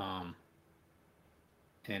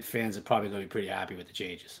 And fans are probably going to be pretty happy with the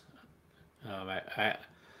changes. I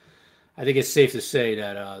think it's safe to say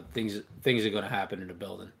that things are going to happen in the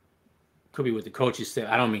building. Could be with the coaches.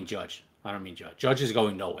 I don't mean Judge. Judge is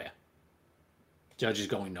going nowhere.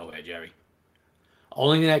 Jerry.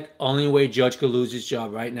 Only way Judge could lose his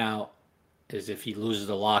job right now is if he loses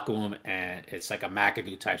the locker room and it's like a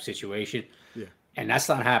McAdoo type situation. Yeah. And that's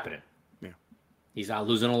not happening. Yeah. He's not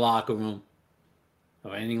losing a locker room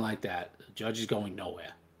or anything like that. The Judge is going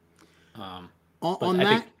nowhere.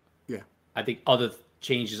 I think other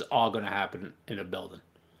changes are going to happen in the building.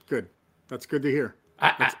 Good. That's good to hear.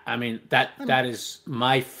 I mean, that is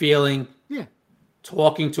my feeling. Yeah.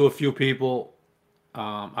 Talking to a few people.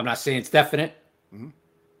 I'm not saying it's definite. Mm-hmm.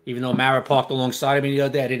 Even though Mara parked alongside of me the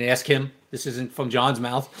other day, I didn't ask him. This isn't from John's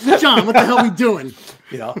mouth. John, what the hell are we doing?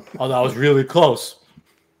 Although I was really close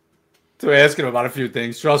to asking him about a few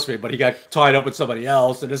things, trust me, but he got tied up with somebody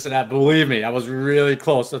else and this and that. Believe me, I was really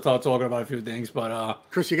close to talking about a few things, but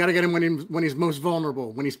Chris, you got to get him when he's most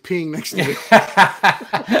vulnerable, when he's peeing next to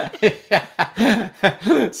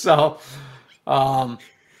you. So,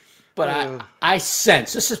 but I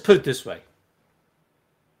sense, let's just put it this way.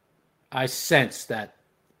 I sense that,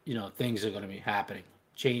 things are going to be happening.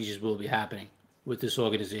 Changes will be happening with this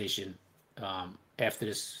organization after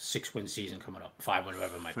this 6-win season coming up, 5-win,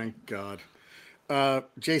 whatever it might be. Thank God.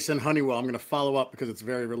 Jason Honeywell, I'm going to follow up because it's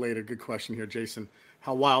very related. Good question here, Jason.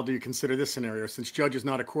 How wild do you consider this scenario since Judge is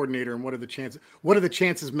not a coordinator, and what are the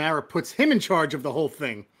chances Mara puts him in charge of the whole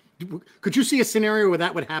thing? Could you see a scenario where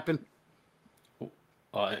that would happen?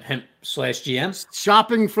 Him/GM?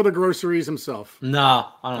 Shopping for the groceries himself. No,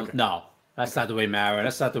 I don't. Okay. No, that's not the way Mara.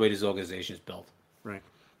 That's not the way this organization is built. Right.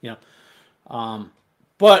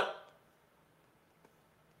 But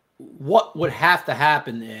what would have to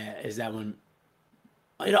happen there is that when,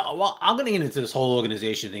 I'm going to get into this whole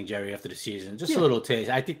organization thing, Jerry, after the season. Just a little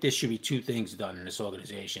taste. I think there should be 2 things done in this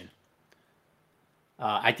organization.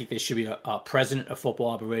 I think there should be a president of football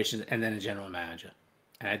operations and then a general manager.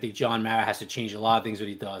 And I think John Mara has to change a lot of things that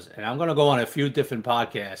he does. And I'm going to go on a few different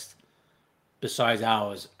podcasts besides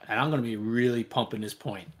ours, and I'm going to be really pumping this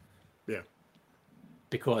point. Yeah.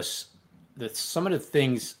 Because some of the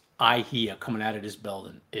things I hear coming out of this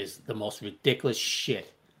building is the most ridiculous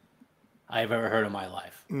shit I've ever heard in my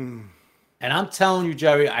life. Mm. And I'm telling you,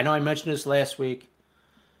 Jerry, I know I mentioned this last week,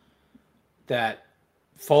 that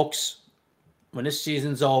folks, when this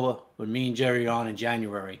season's over, when me and Jerry are on in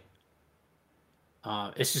January,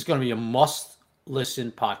 this is going to be a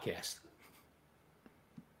must-listen podcast.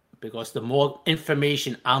 Because the more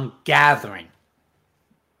information I'm gathering,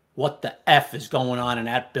 what the F is going on in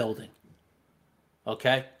that building,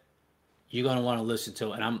 okay? You're going to want to listen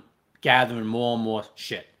to it. And I'm gathering more and more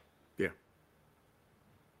shit. Yeah.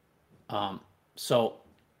 So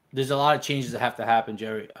there's a lot of changes that have to happen,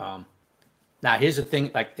 Jerry. Now, here's the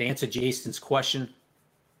thing, like to answer Jason's question,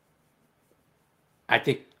 I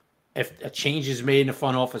think if a change is made in the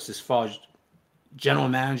front office as far as general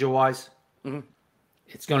manager-wise,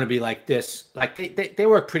 it's going to be like this. Like they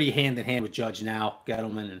work pretty hand-in-hand with Judge now,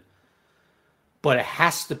 Gettleman, but it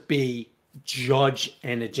has to be Judge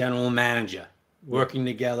and the general manager working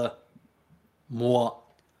together more,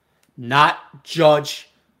 not Judge,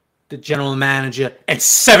 the general manager, and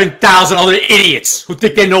 7,000 other idiots who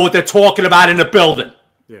think they know what they're talking about in the building.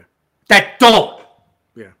 Yeah. That don't.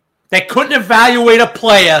 Yeah. They couldn't evaluate a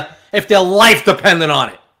player if their life depended on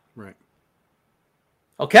it. Right.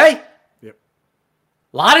 Okay? Yep.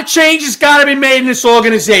 A lot of changes got to be made in this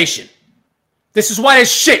organization. This is why there's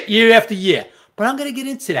shit year after year. But I'm going to get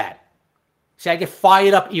into that. See, I get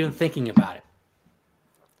fired up even thinking about it.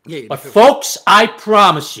 Yeah. But folks, I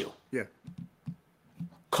promise you, yeah.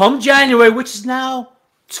 come January, which is now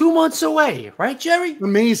 2 months away, right, Jerry?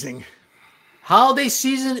 Amazing. Holiday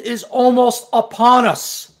season is almost upon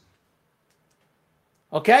us.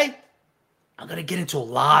 Okay? I'm going to get into a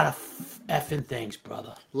lot of effing things,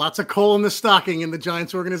 brother. Lots of coal in the stocking in the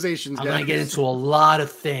Giants organizations. I'm going to get into a lot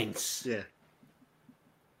of things. Yeah.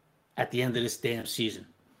 At the end of this damn season.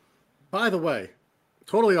 By the way,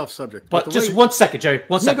 totally off subject. But just 1 second, Jerry.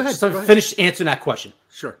 1 second. Go ahead, Just to finish answering that question.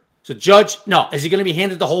 Sure. So Judge, no, is he going to be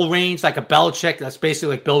handed the whole reins like a Belichick? That's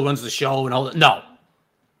basically like Bill runs the show and all that. No.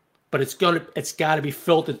 But it's got to be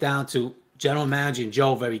filtered down to general manager and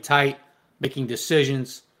Joe very tight, making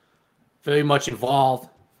decisions, very much involved,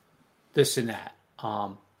 this and that.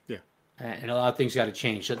 Yeah. And a lot of things got to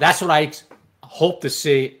change. So that's what I hope to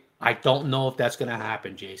see. I don't know if that's going to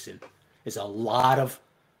happen, Jason. There's a lot of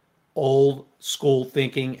old school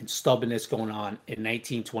thinking and stubbornness going on in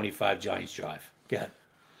 1925 Giants Drive. Go ahead.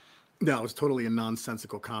 No, it was totally a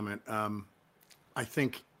nonsensical comment. I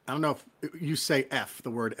think, I don't know if you say F, the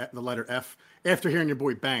letter F. After hearing your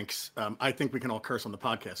boy Banks, I think we can all curse on the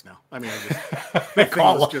podcast now. I mean,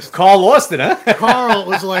 Carl Austin, huh? Carl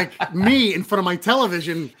was like me in front of my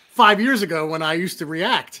television 5 years ago when I used to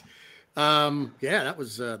react. Yeah, that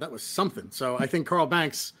was something. So I think Carl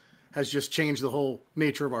Banks has just changed the whole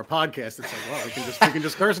nature of our podcast. It's like, well, we can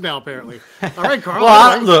just curse now, apparently. All right, Carl.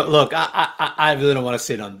 Well, look, I really don't want to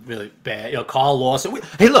say it on really bad. Carl Lawson.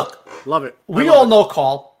 Hey, look. Love it. We all know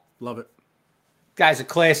Carl. Love it. Guy's the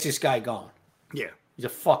classiest guy going. Yeah. He's a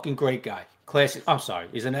fucking great guy. Classic. I'm sorry.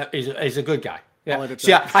 He's a good guy. Yeah. I'll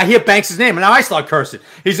See, I hear Banks' name, and now I start cursing.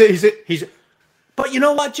 He's a. But you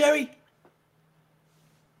know what, Jerry?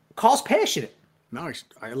 Carl's passionate. No,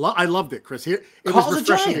 I loved it, Chris. It Carl's was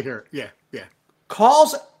refreshing a to hear. Yeah, yeah.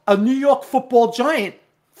 Carl's a New York football giant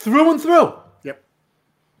through and through. Yep.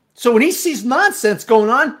 So when he sees nonsense going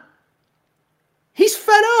on, he's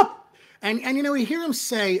fed up. And you hear him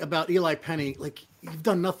say about Eli Penny, like, you've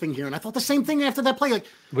done nothing here. And I thought the same thing after that play. Like,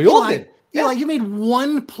 we all did. Yeah. Eli, you made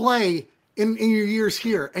one play in your years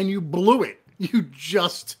here, and you blew it. You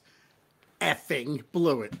just effing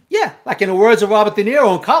blew it. Yeah, like in the words of Robert De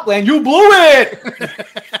Niro in Copland, you blew it.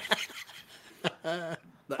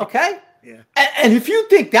 Okay? Yeah. And if you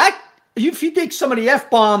think some of the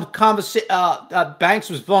F-bomb Banks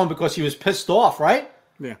was blown because he was pissed off, right?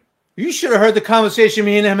 Yeah. You should have heard the conversation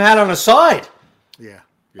me and him had on the side. Yeah.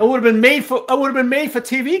 It would have been made for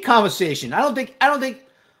TV conversation. I think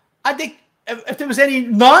if there was any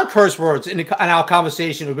non-curse words in our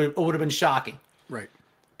conversation, it would have been shocking. Right.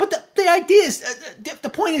 But the idea is, the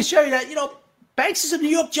point is, Sherry, that, Banks is a New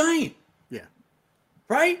York Giant. Yeah.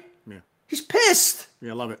 Right? Yeah. He's pissed.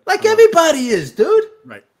 Yeah, I love it. Like everybody is, dude.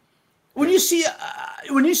 Right. When you see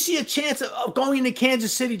a chance of going into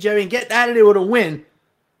Kansas City, Jerry, and getting out of there with a win,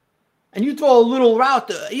 and you throw a little route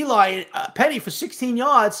to Eli Penny for 16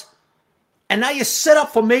 yards, and now you're set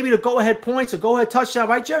up for maybe the go-ahead points or go-ahead touchdown,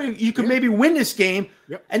 right, Jerry? You could maybe win this game,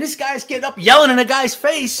 and this guy's getting up yelling in the guy's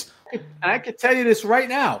face. And I can tell you this right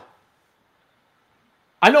now.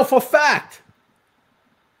 I know for a fact.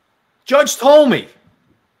 Judge told me.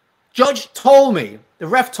 The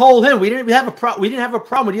ref told him we didn't have a problem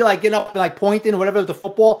with Eli getting up and like pointing or whatever with the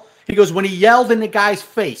football. He goes, when he yelled in the guy's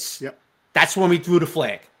face, that's when we threw the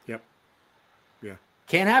flag. Yep. Yeah.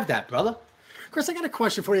 Can't have that, brother. Chris, I got a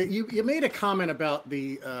question for you. You made a comment about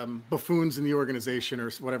the buffoons in the organization, or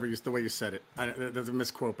whatever the way you said it. There's a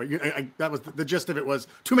misquote, but that was the gist of it. Was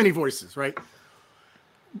too many voices, right?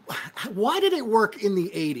 Why did it work in the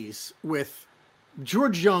 '80s with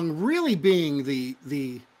George Young really being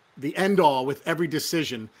the end all with every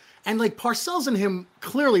decision, and like Parcells and him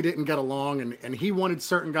clearly didn't get along, and he wanted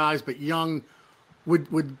certain guys, but Young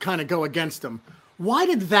would kind of go against him. Why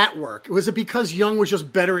did that work? Was it because Young was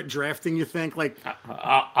just better at drafting, you think? Like,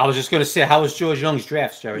 I was just going to say, how was George Young's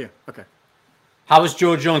drafts, Jerry? yeah, okay. How was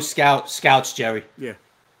George Young's scouts, Jerry? Yeah.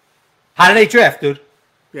 How did they draft, dude?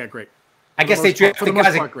 Yeah, great. I guess they drafted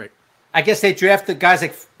guys like, great. I guess they drafted guys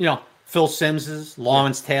like, Phil Sims's,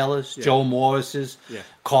 Lawrence Taylor's, Joe Morris's,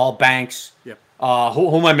 Carl Banks. Yep.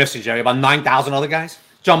 Who am I missing, Jerry? About 9,000 other guys?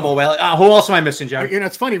 Jumbo Whale. Who else am I missing, Jerry?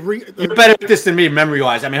 It's funny. You're better at this than me,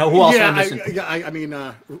 memory-wise. I mean, who else am I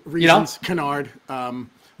missing? Reasons, Kennard,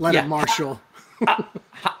 Leonard Marshall.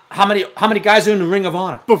 How many guys are in the Ring of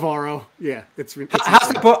Honor? Bavaro. Yeah.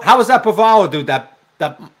 How was that Bavaro, dude?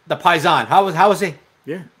 The Paisan. How was he?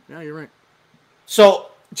 Yeah, you're right.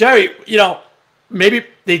 So, Jerry, maybe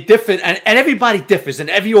they differ, and everybody differs in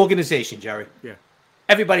every organization, Jerry. Yeah.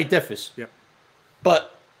 Everybody differs. Yep.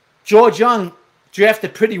 But George Young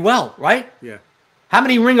drafted pretty well, right? Yeah. How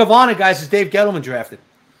many Ring of Honor guys has Dave Gettleman drafted?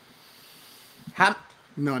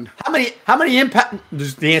 None. How many impact?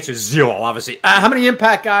 The answer is 0, obviously. How many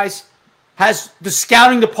impact guys has the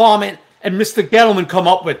scouting department and Mr. Gettleman come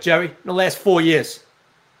up with, Jerry, in the last 4 years?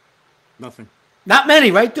 Nothing. Not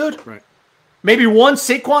many, right, dude? Right. Maybe one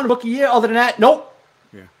Saquon rookie year. Other than that, nope.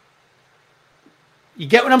 Yeah. You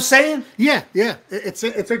get what I'm saying? Yeah. It's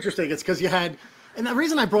interesting. It's because you had, and the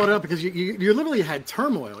reason I brought it up because you literally had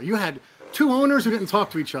turmoil. You had two owners who didn't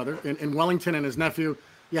talk to each other in Wellington and his nephew.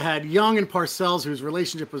 You had Young and Parcells, whose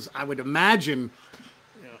relationship was, I would imagine,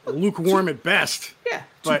 lukewarm at best. Yeah,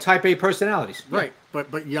 two Type A personalities. Right,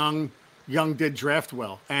 but Young did draft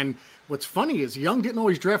well. And what's funny is Young didn't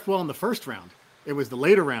always draft well in the first round. It was the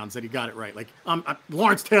later rounds that he got it right. Like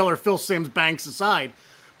Lawrence Taylor, Phil Simms, Banks aside,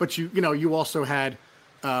 but you also had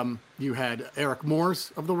you had Eric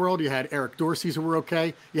Moores of the world. You had Eric Dorsey's who were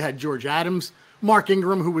okay. You had George Adams, Mark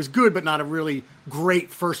Ingram, who was good but not a really great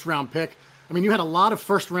first round pick. I mean, you had a lot of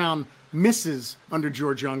first round misses under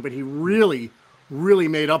George Young, but he really, really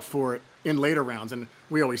made up for it in later rounds. And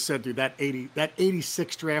we always said, dude, that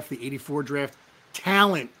 86 draft, the 84 draft,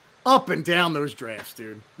 talent up and down those drafts,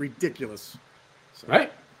 dude. Ridiculous. So,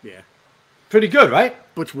 right? Yeah. Pretty good, right?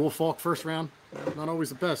 Butch Woolfolk, first round. Not always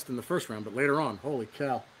the best in the first round, but later on, holy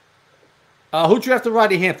cow. Who drafted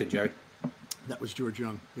Rodney Hampton, Jerry? That was George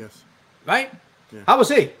Young, yes. Right? Yeah. How was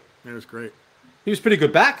he? It was great. He was pretty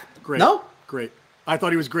good back. Great. No? Great. I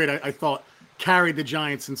thought he was great. I thought carried the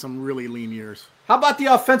Giants in some really lean years. How about the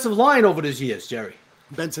offensive line over those years, Jerry?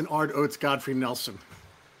 Benson, Ard, Oates, Godfrey, Nelson.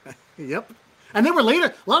 Yep. And they were later.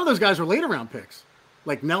 A lot of those guys were later round picks.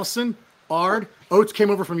 Like Nelson, Ard, Oates came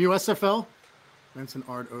over from USFL. Benson,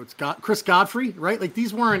 Ard, Oates, Chris Godfrey, right? Like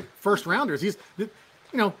these weren't first rounders.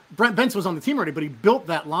 Brent Benson was on the team already, but he built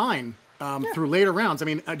that line through later rounds. I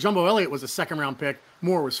mean, Jumbo Elliott was a second round pick.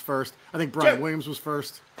 Moore was first. I think Brian Williams was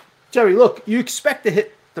first. Jerry, look, you expect to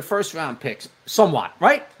hit the first round picks somewhat,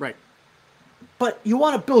 right? Right. But you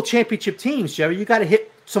want to build championship teams, Jerry. You got to hit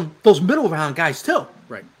those middle round guys too.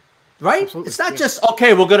 Right. Right? Absolutely. It's not just,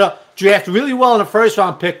 okay, we're going to draft really well in the first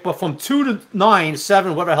round pick, but from 2 to 9,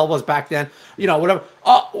 7, whatever the hell was back then, whatever,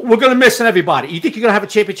 we're going to miss on everybody. You think you're going to have a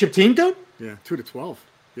championship team, dude? Yeah, 2 to 12.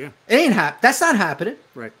 Yeah. It ain't that's not happening.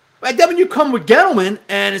 Right. Right. Then when you come with Gettleman,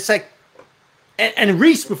 and it's like, and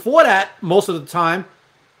Reese before that, most of the time,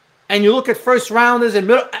 and you look at first rounders and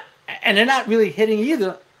middle, and they're not really hitting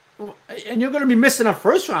either, and you're going to be missing on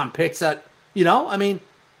first round picks that,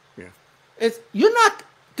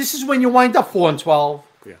 this is when you wind up 4-12,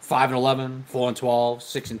 5-11, 4-12,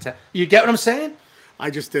 6-10. You get what I'm saying? I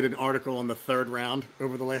just did an article on the third round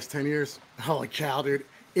over the last 10 years. Holy cow, dude.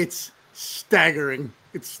 It's staggering.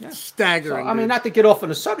 It's staggering. So, I mean, not to get off on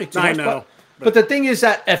the subject too much, I know. But the thing is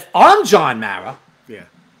that if I'm John Mara,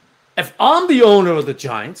 if I'm the owner of the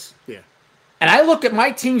Giants, and I look at my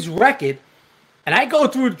team's record, and I go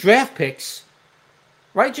through draft picks,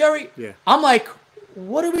 right, Jerry? Yeah. I'm like,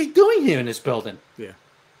 what are we doing here in this building? Yeah.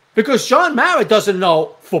 Because John Mara doesn't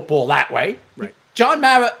know football that way. Right. John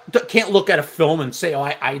Mara can't look at a film and say,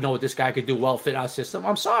 I know what this guy could do well fit our system.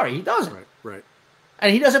 I'm sorry, he doesn't. Right.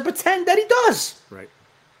 And he doesn't pretend that he does. Right.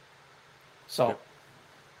 So,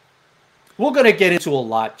 we're going to get into a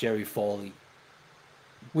lot, Jerry Foley.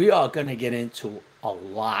 We are going to get into a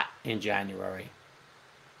lot in January.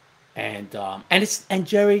 And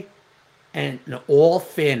Jerry, and in all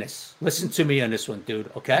fairness, listen to me on this one,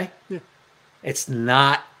 dude, okay? Yeah. It's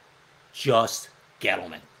not just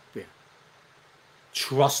Gettleman. Yeah.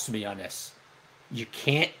 Trust me on this. You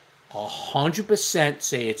can't 100%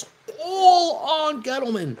 say it's all on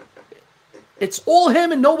Gettleman. It's all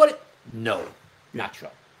him and nobody. No, not true.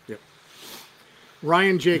 Yep.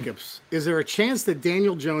 Ryan Jacobs, is there a chance that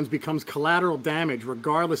Daniel Jones becomes collateral damage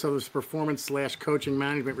regardless of his performance / coaching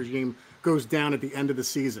management regime goes down at the end of the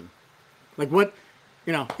season? Like what,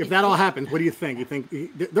 if that all happens, what do you think? You think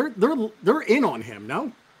they're in on him?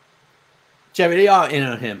 No, Jerry, they are in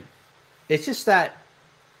on him. It's just that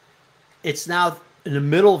it's now in the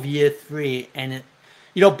middle of year 3, and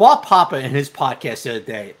Bob Papa in his podcast the other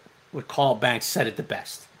day with Carl Banks said it the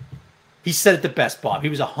best. He said it the best, Bob. He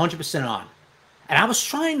was 100% on. And I was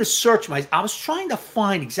trying to I was trying to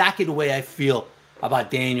find exactly the way I feel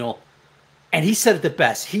about Daniel. And he said it the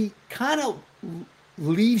best. He kind of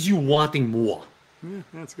leaves you wanting more. Yeah,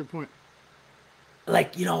 that's a good point.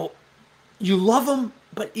 Like, you love him,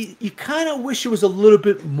 but you kind of wish it was a little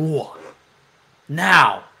bit more.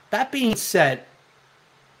 Now, that being said,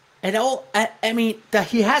 that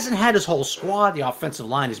he hasn't had his whole squad. The offensive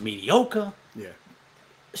line is mediocre. Yeah.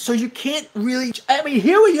 So you can't really.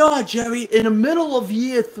 Here we are, Jerry, in the middle of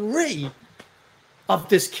year 3 of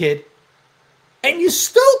this kid, and you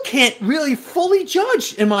still can't really fully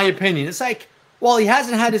judge, in my opinion. It's like, well, he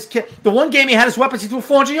hasn't had his kid. The one game he had his weapons, he threw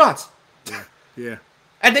 400 yards. Yeah.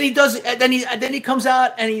 And then he does. And then he comes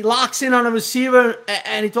out and he locks in on a receiver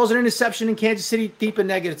and he throws an interception in Kansas City deep in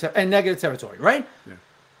negative territory, right? Yeah.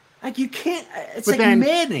 Like you can't. It's but like then,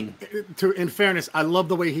 maddening. In fairness, I love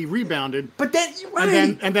the way he rebounded. But then,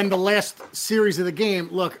 right. and then the last series of the game.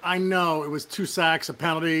 Look, I know it was 2 sacks, a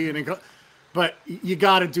penalty, but you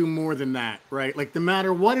got to do more than that, right? Like no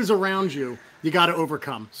matter what is around you, you got to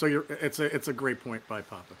overcome. So it's a great point by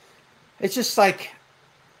Papa. It's just like,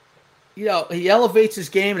 he elevates his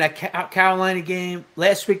game in that Carolina game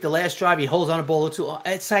last week. The last drive, he holds on a ball or two.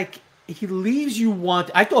 It's like he leaves you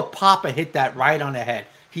want. I thought Papa hit that right on the head.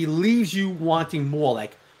 He leaves you wanting more.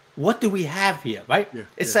 Like, what do we have here, right? Yeah,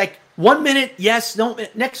 it's like 1 minute, yes, no.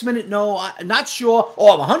 Next minute, no. I'm not sure.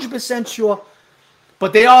 Oh, I'm 100% sure.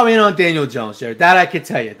 But they are in on Daniel Jones, Jared. That I can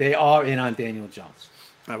tell you. They are in on Daniel Jones.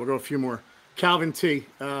 All right, we'll go a few more. Calvin T.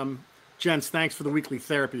 Gents, thanks for the weekly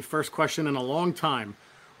therapy. First question in a long time.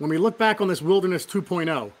 When we look back on this Wilderness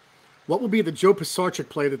 2.0, what will be the Joe Pisarcik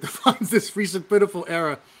play that defines this recent pitiful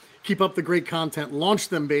era? Keep up the great content. Launch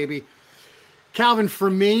them, baby. Calvin, for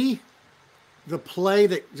me, the play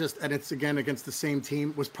that and it's again against the same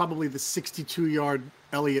team, was probably the 62-yard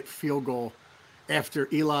Elliott field goal after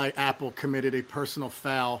Eli Apple committed a personal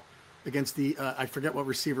foul against the, I forget what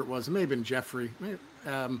receiver it was. It may have been Jeffrey.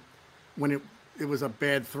 When it was a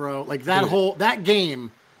bad throw. Like that game,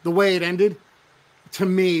 the way it ended, to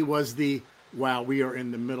me was wow, we are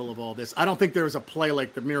in the middle of all this. I don't think there was a play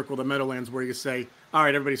like the Miracle of the Meadowlands where you say, all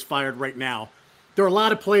right, everybody's fired right now. There are a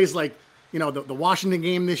lot of plays like, the Washington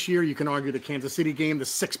game this year. You can argue the Kansas City game, the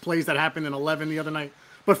 6 plays that happened in 11 the other night.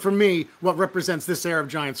 But for me, what represents this era of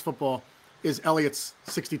Giants football is Elliott's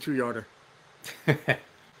 62-yarder.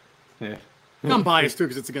 Yeah. I'm biased, too,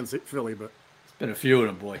 because it's against Philly. But it's been a few of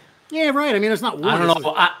them, boy. Yeah, right. I mean, it's not one. I don't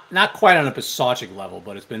know. Not quite on a Pisarcik level,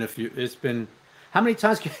 but it's been a few. It's been... How many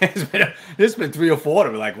times? There's been 3 or 4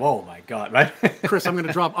 to be like, whoa, my God, right? Chris, I'm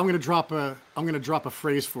gonna drop a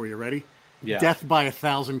phrase for you. Ready? Yeah. Death by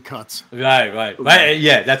 1,000 cuts. Right.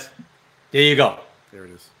 Yeah, there you go. There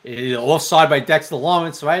it is. Offside by Dexter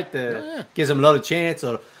Lawrence, right? Gives him another chance.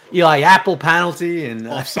 Or Eli Apple penalty and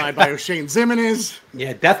offside by O'Shane Zimenez.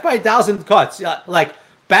 Yeah, death by 1,000 cuts. Yeah, like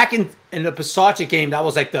back in the Pisarcik game, that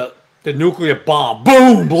was like the nuclear bomb,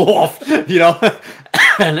 boom, blew off.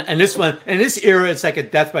 And this one in this era, it's like a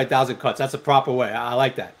death by 1,000 cuts. That's a proper way. I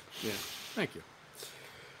like that. Yeah, thank you.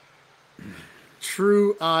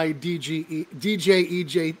 True DJEJGT.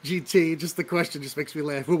 Just the question just makes me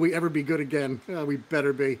laugh. Will we ever be good again? We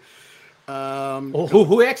better be.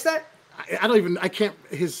 Who asked that? I can't.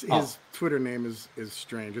 His Twitter name is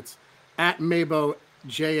strange. It's at Mabo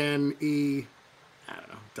JNE. I don't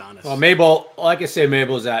know. Donis. Well, Mabel, like I say,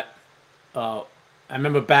 Mabel's at. I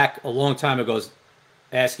remember back a long time ago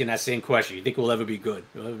asking that same question. You think we'll ever be good?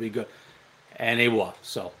 We'll ever be good, and they will.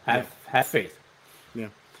 So have faith. Yeah.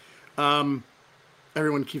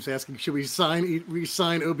 Everyone keeps asking, should we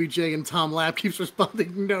re-sign OBJ, and Tom Lapp keeps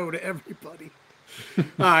responding no to everybody. All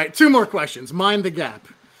right, 2 more questions. Mind the Gap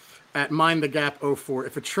at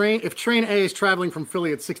mindthegap04. If train A is traveling from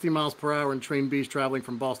Philly at 60 miles per hour and train B is traveling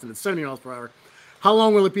from Boston at 70 miles per hour, how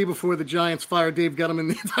long will it be before the Giants fire Dave Gettleman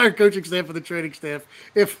and the entire coaching staff of the training staff,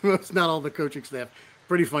 if most, not all the coaching staff?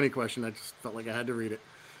 Pretty funny question. I just felt like I had to read it.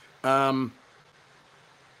 All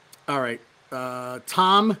right.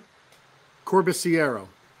 Tom Corbisiero,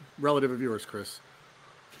 relative of yours, Chris.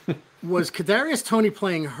 Was Kadarius Toney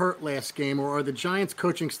playing hurt last game, or are the Giants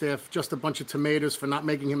coaching staff just a bunch of tomatoes for not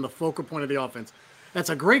making him the focal point of the offense? That's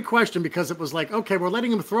a great question, because it was like, okay, we're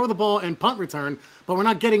letting him throw the ball and punt return, but we're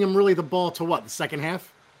not getting him really the ball to what, the second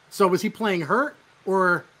half? So was he playing hurt,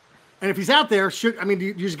 or And if he's out there,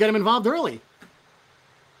 you just get him involved early.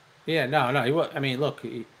 Yeah, no. I mean, look,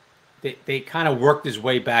 they kind of worked his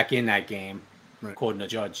way back in that game, according to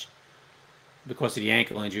Judge, because of the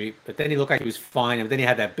ankle injury. But then he looked like he was fine. And then he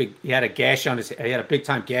had a big time gash on his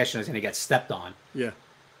hand. He got stepped on. Yeah.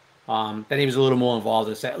 Then he was a little more involved.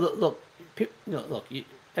 Look,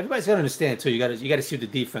 everybody's got to understand too. You got to see what the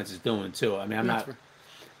defense is doing too. I mean,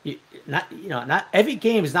 not every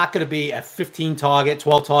game is not going to be a 15 target,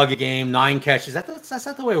 12 target game, 9 catches. That's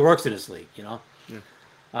not the way it works in this league, you know.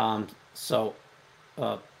 Yeah.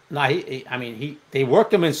 They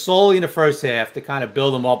worked him in slowly in the first half to kind of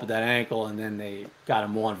build him up with that ankle, and then they got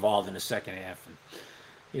him more involved in the second half. And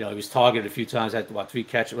he was targeted a few times, had 3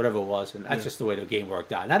 catches, whatever it was, and that's just the way the game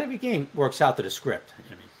worked out. Not every game works out to the script. I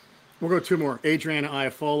mean, we'll go 2 more. Adriana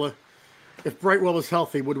Iafola. If Brightwell was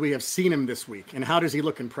healthy, would we have seen him this week? And how does he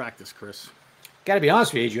look in practice, Chris? Got to be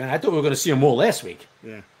honest with you, Adrian. I thought we were going to see him more last week.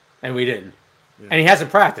 Yeah. And we didn't. Yeah. And he hasn't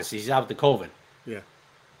practiced. He's out with the COVID. Yeah.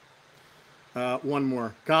 One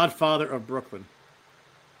more. Godfather of Brooklyn.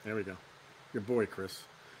 There we go. Your boy, Chris.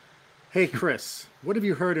 Hey, Chris, what have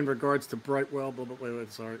you heard in regards to Brightwell?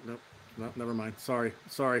 Wait, sorry. No, never mind. Sorry.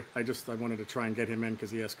 I wanted to try and get him in because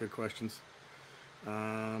he asked good questions.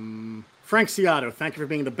 Frank Ciato, thank you for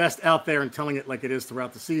being the best out there and telling it like it is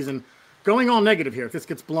throughout the season. Going all negative here. If this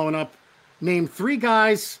gets blown up, name 3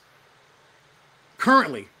 guys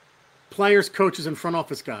currently, players, coaches, and front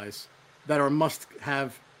office guys that are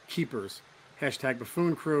must-have keepers. Hashtag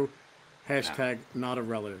buffoon crew. Hashtag not a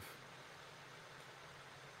relative.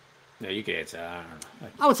 No, you can answer. I don't know.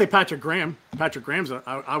 I would say Patrick Graham. Patrick Graham's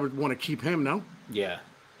I would want to keep him, no? Yeah.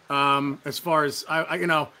 As far as,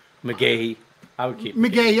 McGahee. I would keep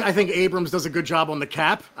McGahee. I think Abrams does a good job on the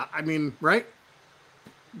cap. I mean, right?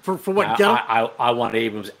 For what? I want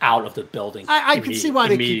Abrams out of the building. I could see why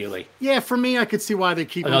they immediately. For me, I could see why they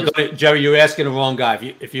keep him. Jerry, you're asking the wrong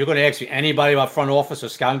guy. If you're going to ask me anybody about front office or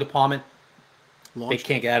scouting department, they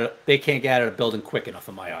can't get out of the building quick enough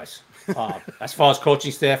in my eyes. As far as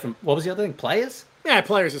coaching staff and what was the other thing? Players? Yeah,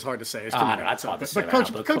 players is hard to say. That's hard to say.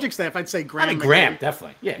 But coaching staff, I'd say Graham. Graham,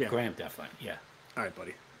 definitely. Yeah, Graham, definitely. Yeah. All right,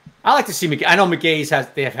 buddy. I like to see McGahee. I know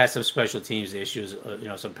they have had some special teams issues,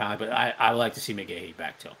 some pound, but I would like to see McGahee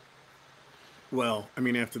back too. Well, I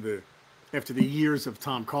mean, after the years of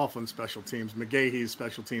Tom Coughlin's special teams, McGahee's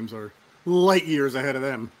special teams are light years ahead of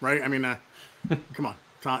them, right? I mean, come on,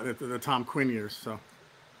 the Tom Quinn years. So,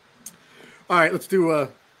 all right, let's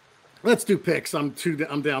do picks. I'm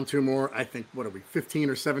down 2 more. I think, what are we,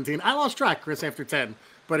 15 or 17? I lost track, Chris, after 10,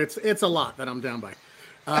 but it's a lot that I'm down by.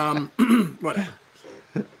 Whatever.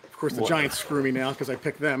 Of course, the Giants screw me now because I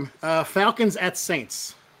picked them. Falcons at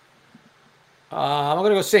Saints. I'm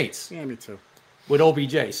going to go Saints. Yeah, me too. With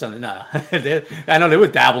OBJ, son. No. I know they were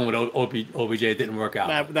dabbling with OBJ. It didn't work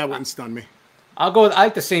out. That wouldn't stun me. I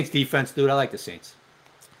like the Saints defense, dude. I like the Saints.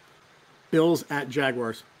 Bills at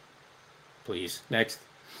Jaguars. Please. Next.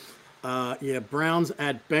 Browns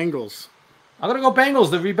at Bengals. I'm going to go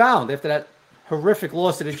Bengals, the rebound after that horrific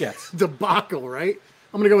loss to the Jets. Debacle, right?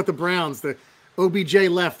 I'm going to go with the Browns. The OBJ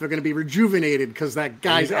left. They're going to be rejuvenated because that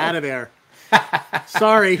guy's out of there.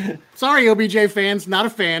 Sorry, OBJ fans. Not a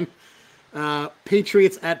fan.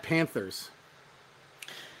 Patriots at Panthers.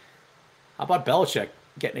 How about Belichick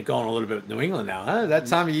getting it going a little bit with New England now? Huh? That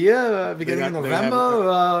time of year, beginning of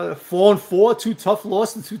November, 4-4, 2 tough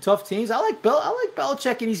losses, 2 tough teams. I like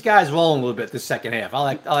Belichick and these guys rolling a little bit the second half. I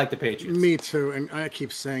like the Patriots. Me too, and I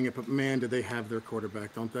keep saying it, but man, do they have their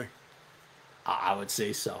quarterback, don't they? I would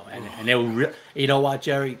say so, and they were you know what,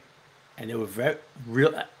 Jerry, and they were very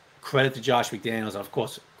real. Credit to Josh McDaniels, and of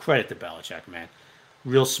course, credit to Belichick, man.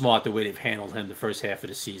 Real smart the way they've handled him the first half of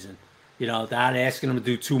the season. Not asking him to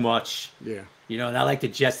do too much. Yeah. Not like the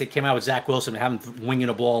Jets. They came out with Zach Wilson and have him winging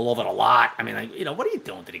the ball all over a lot. I mean, what are you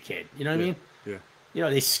doing to the kid? You know what I mean? Yeah.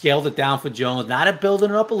 They scaled it down for Jones. Now they're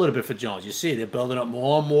building it up a little bit for Jones. You see, they're building up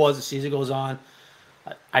more and more as the season goes on.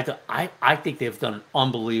 I think they've done an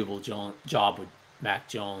unbelievable job with Mac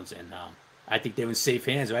Jones, and I think they're in safe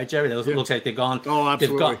hands, right, Jerry? It looks like they're gone. Oh,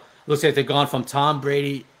 absolutely. Looks like they've gone from Tom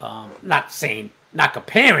Brady. Not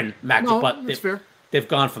comparing Mac, but that's fair. They've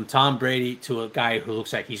gone from Tom Brady to a guy who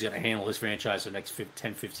looks like he's going to handle his franchise for the next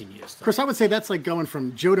 10, 15 years. Chris, I would say that's like going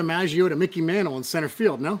from Joe DiMaggio to Mickey Mantle in center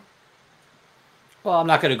field, no? Well, I'm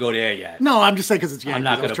not going to go there yet. No, I'm just saying because it's Yankees. I'm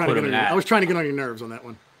not going to put him in that. I was trying to get on your nerves on that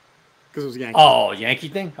one because it was Yankees. Oh, Yankee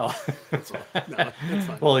thing? Oh. That's all. No, that's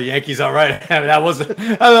fine. Well, the Yankees, all right. I mean, that was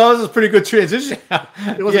a pretty good transition.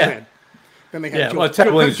 It wasn't bad. Then they had Joe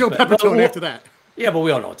Pepitone after that. Yeah, but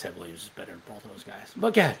we all know Ted Williams is better than both of those guys.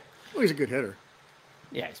 But go ahead. Well, he's a good hitter.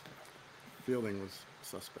 Yeah, he's better. Fielding was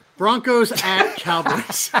suspect. Broncos at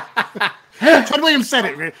Cowboys. Ted Williams said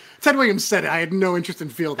it, man. Ted Williams said it. I had no interest in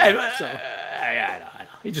fielding. I know.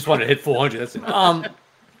 He just wanted to hit 400. That's it.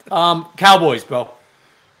 Cowboys, bro.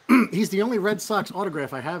 He's the only Red Sox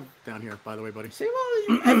autograph I have down here, by the way, buddy. See,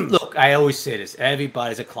 well, look, I always say this.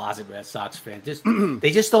 Everybody's a closet Red Sox fan.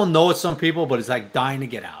 They just don't know it. Some people, but it's like dying to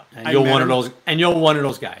get out. And you're one of those. And you're one of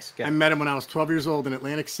those guys. I met him when I was 12 years old in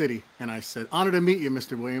Atlantic City, and I said, "Honored to meet you,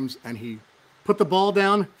 Mr. Williams." And he put the ball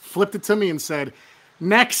down, flipped it to me, and said,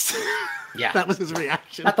 "Next." Yeah, that was his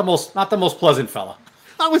reaction. Not the most pleasant fella.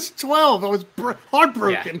 I was 12. I was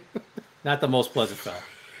heartbroken. Yeah. Not the most pleasant fella.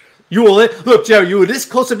 Look, Jerry, you were this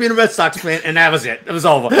close to being a Red Sox fan, and that was it. It was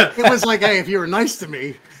over. It was like, hey, if you were nice to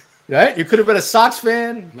me. Right? You could have been a Sox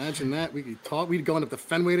fan. Imagine that. We could talk. We'd go up to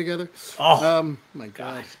Fenway together. Oh, my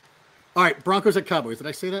God. All right, Broncos at Cowboys. Did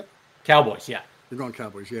I say that? Cowboys, yeah. You're going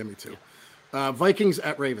Cowboys. Yeah, me too. Vikings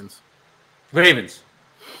at Ravens. Ravens.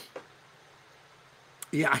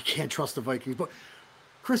 Yeah, I can't trust the Vikings. But,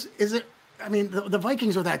 Chris, I mean, the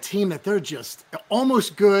Vikings are that team that they're just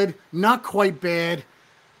almost good, not quite bad.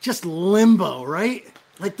 Just limbo, right?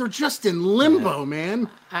 Like they're just in limbo, man.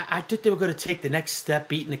 I thought they were going to take the next step,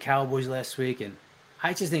 beating the Cowboys last week, and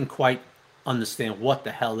I just didn't quite understand what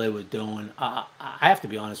the hell they were doing. I have to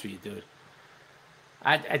be honest with you, dude.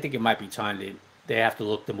 I think it might be time they have to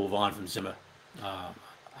look to move on from Zimmer.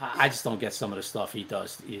 I just don't get some of the stuff he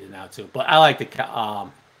does either now too. But I like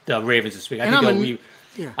the Ravens this week. I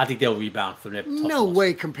think they'll rebound from their tough loss.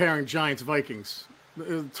 Way comparing Giants Vikings.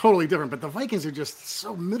 Totally different, but the Vikings are just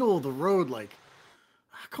so middle of the road. Like,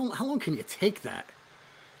 how long can you take that?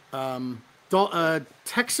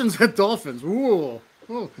 Texans at Dolphins. Ooh.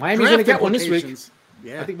 Miami's going to get one this week.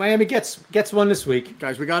 Yeah, I think Miami gets one this week.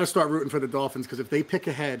 Guys, we got to start rooting for the Dolphins because if they pick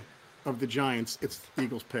ahead of the Giants, it's the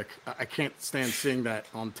Eagles' pick. I can't stand seeing that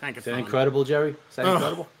on Tankathon. Is that incredible, Jerry? Is that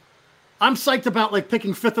incredible? I'm psyched about like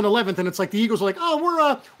picking 5th and 11th, and it's like the Eagles are like,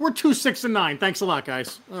 oh, we're 2, 6, and 9. Thanks a lot,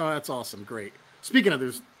 guys. Oh, that's awesome. Great. Speaking of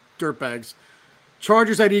those dirtbags,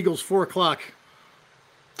 Chargers at Eagles, 4:00.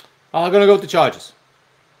 I'm going to go with the Chargers.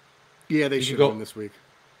 Yeah, they should win this week.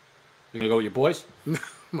 You're going to go with your boys?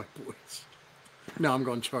 My boys. No, I'm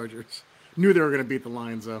going Chargers. Knew they were going to beat the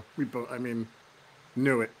Lions, though.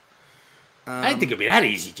 Knew it. I didn't think it'd be that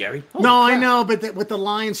easy, Jerry. I know, but with the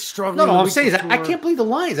Lions struggling. No, I'm saying is I can't believe the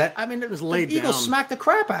Lions. I mean, it was laid the Eagles down. Smacked the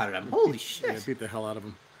crap out of them. Holy shit. Yeah, beat the hell out of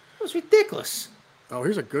them. It was ridiculous. Oh,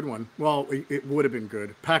 here's a good one. Well, it would have been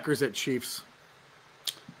good. Packers at Chiefs.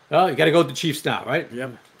 Oh, you got to go with the Chiefs now, right?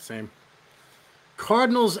 Yep, same.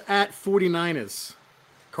 Cardinals at 49ers.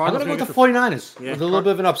 I'm going to go with the 49ers with a little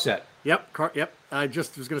bit of an upset. Yep, yep. I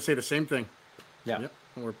just was going to say the same thing. Yeah. Yep.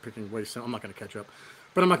 We're picking way soon. I'm not going to catch up,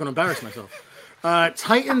 but I'm not going to embarrass myself.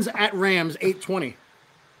 Titans at Rams, 8:20.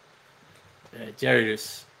 Jerry,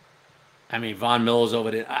 Von Miller's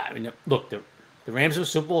over there. I mean, look, the Rams are a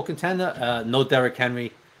Super Bowl contender. No Derrick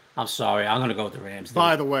Henry. I'm sorry. I'm going to go with the Rams.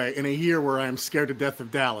 By the way, in a year where I am scared to death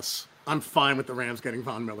of Dallas, I'm fine with the Rams getting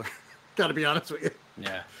Von Miller. Got to be honest with you.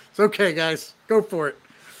 Yeah. It's okay, guys. Go for it.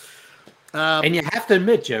 And you have to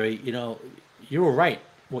admit, Jerry, you were right,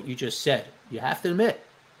 what you just said. You have to admit,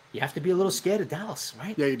 you have to be a little scared of Dallas,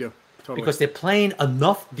 right? Yeah, you do. Totally. Because they're playing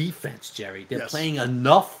enough defense, Jerry. They're playing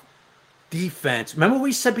enough defense. Remember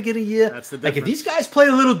we said beginning of the year? That's the difference. Like, if these guys play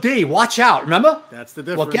a little D, watch out. Remember? That's the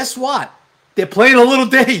difference. Well, guess what? They're playing a little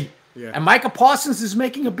D. Yeah. And Micah Parsons is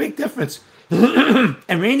making a big difference. And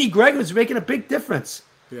Randy Gregory's making a big difference.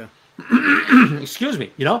 Yeah. Excuse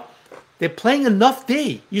me. They're playing enough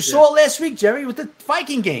D. You saw it last week, Jerry, with the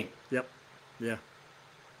Viking game. Yep. Yeah.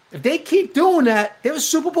 If they keep doing that, they're a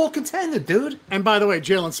Super Bowl contender, dude. And by the way,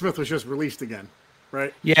 Jalen Smith was just released again,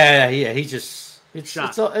 right? Yeah. He just it's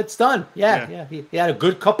done. Yeah. He had a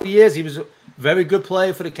good couple of years. He was a very good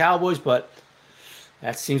player for the Cowboys, but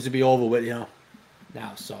that seems to be over with,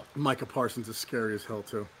 now. So Micah Parsons is scary as hell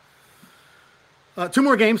too. 2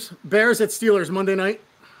 more games: Bears at Steelers Monday night.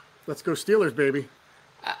 Let's go Steelers, baby.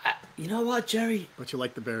 You know what, Jerry? But you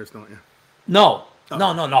like the Bears, don't you? No. They're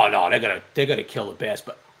gonna kill the Bears.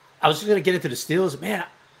 But I was just gonna get into the Steelers, man.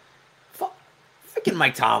 Freaking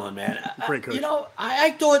Mike Tomlin, man. Great coach.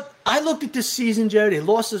 I looked at this season, Jerry. They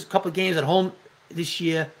lost a couple of games at home this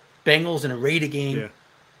year, Bengals and a Raider game. Yeah.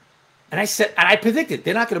 And I predicted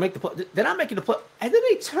they're not gonna make the play. They're not making the play, and then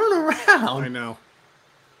they turn around. I know.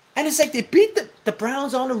 And it's like they beat the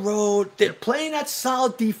Browns on the road. They're playing that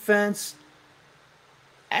solid defense.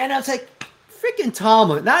 And I was like, freaking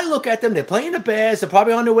Tomlin. Now I look at them. They're playing the Bears. They're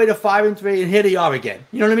probably on their way to 5-3. And here they are again.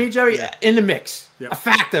 You know what I mean, Jerry? Yeah. In the mix. Yep. A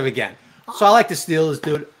factor again. So I like the Steelers,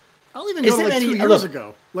 dude. I'll even go to like 2 years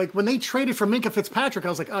ago. Like when they traded for Minka Fitzpatrick, I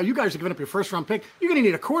was like, oh, you guys are giving up your first-round pick. You're going to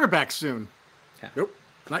need a quarterback soon. Yeah. Nope,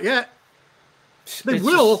 not yet. They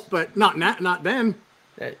will, but not then.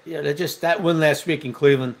 They just that win last week in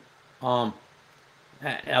Cleveland.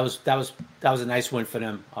 That was a nice win for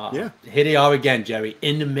them. Here they are again, Jerry,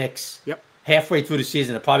 in the mix. Yep. Halfway through the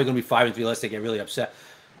season, they're probably going to be 5-3 unless they get really upset.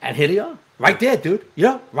 And here they are, right there, dude.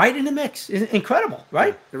 Right in the mix. Incredible,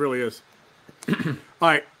 right? It really is. All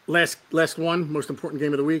right, last one, most important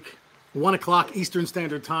game of the week. 1 o'clock Eastern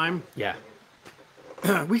Standard Time. Yeah.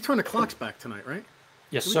 We turn the clocks back tonight, right?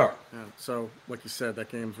 Yes, sir. Yeah, so, like you said, that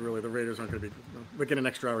game's really, the Raiders aren't going to be, they get an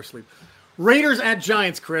extra hour sleep. Raiders at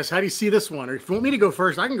Giants, Chris. How do you see this one? Or if you want me to go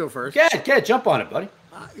first, I can go first. Yeah, jump on it, buddy.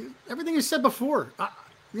 Everything you said before,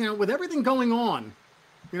 with everything going on,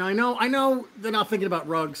 I know they're not thinking about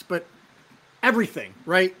Ruggs, but everything,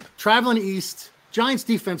 right? Traveling east, Giants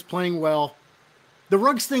defense playing well. The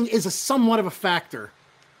Ruggs thing is somewhat of a factor.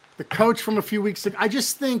 The coach from a few weeks ago, I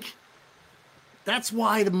just think that's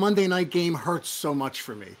why the Monday night game hurts so much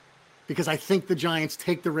for me. Because I think the Giants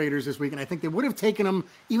take the Raiders this week, and I think they would have taken them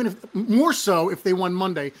even if more so if they won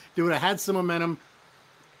Monday. They would have had some momentum.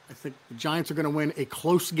 I think the Giants are going to win a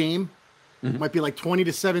close game. It might be like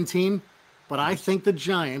 20-17, but I think the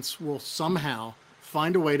Giants will somehow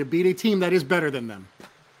find a way to beat a team that is better than them.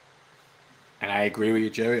 And I agree with you,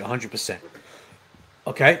 Jerry, 100%.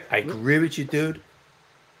 Okay, I agree with you, dude.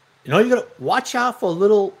 You got to watch out for a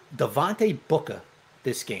little Devontae Booker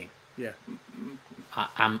this game. Yeah.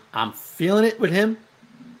 I'm feeling it with him.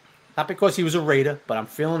 Not because he was a Raider, but I'm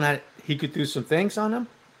feeling that he could do some things on him.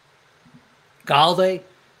 Galladay,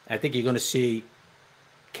 I think you're going to see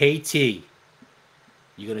KT.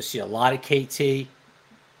 You're going to see a lot of KT.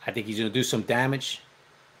 I think he's going to do some damage.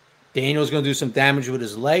 Daniel's going to do some damage with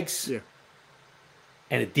his legs. Yeah.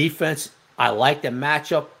 And the defense, I like the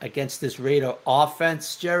matchup against this Raider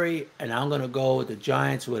offense, Jerry, and I'm going to go with the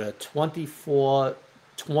Giants with a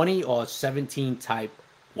 24-20 or 17 type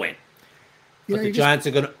win. But the Giants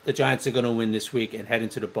are going to win this week and head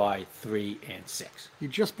into the bye 3-6. You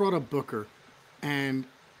just brought up Booker, and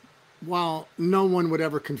while no one would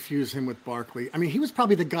ever confuse him with Barkley, I mean, he was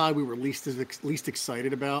probably the guy we were least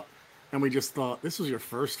excited about, and we just thought, this was your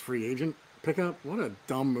first free agent pickup? What a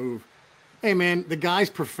dumb move. Hey, man, the guy's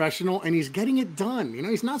professional, and he's getting it done.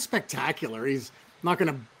 He's not spectacular. He's not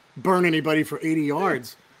going to burn anybody for 80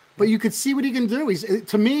 yards, but you could see what he can do.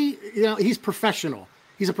 To me, he's professional.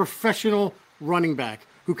 He's a professional running back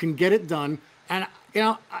who can get it done. And,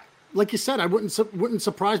 like you said, I wouldn't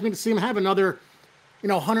surprise me to see him have another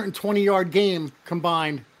 120-yard game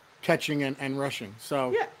combined catching and rushing. So,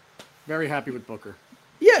 yeah, very happy with Booker.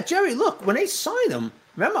 Yeah, Jerry, look, when they signed him,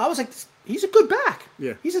 remember, I was like, he's a good back.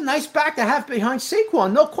 Yeah. He's a nice back to have behind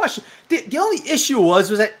Saquon, no question. The only issue was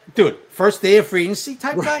that, dude, first day of free agency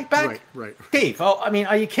type guy back? Right. Dave,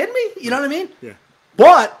 are you kidding me? You know what I mean? Yeah.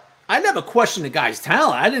 But I never questioned the guy's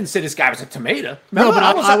talent. I didn't say this guy was a tomato. Remember,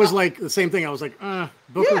 no, but I was like the same thing. I was like,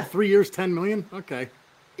 Booker, 3 years, $10 million? Okay.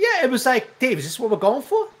 Yeah, it was like, Dave, is this what we're going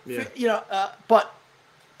for? Yeah.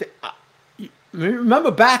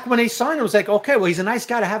 Remember back when they signed him, it was like, okay, well, he's a nice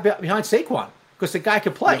guy to have behind Saquon because the guy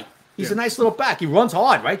can play. Yeah. He's a nice little back. He runs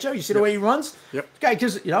hard, right, Joe? You see the way he runs? Yep. The guy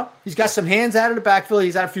gives, he's got some hands out of the backfield.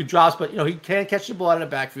 He's had a few drops, but, he can't catch the ball out of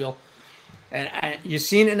the backfield. And you're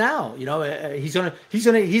seeing it now. He's a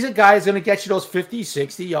guy who's gonna get you those 50,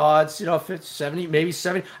 60 yards, 50, 70, maybe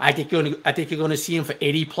 70. I think you're gonna see him for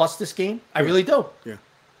 80 plus this game. I really do. Yeah.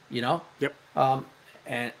 Yep.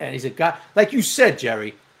 And he's a guy, like you said,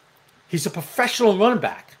 Jerry, he's a professional running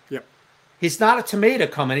back. Yep. He's not a tomato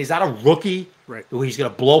coming. He's not a rookie. Right. Who he's going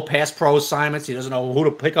to blow past pro assignments. He doesn't know who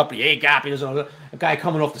to pick up the A gap. He doesn't know a guy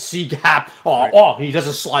coming off the C gap. Or he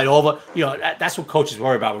doesn't slide over. That's what coaches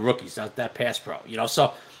worry about with rookies, that pass pro.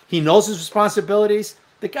 So he knows his responsibilities.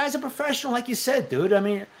 The guy's a professional, like you said, dude. I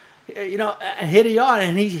mean, and here they are.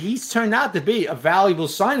 And he's turned out to be a valuable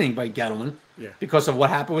signing by Gettleman because of what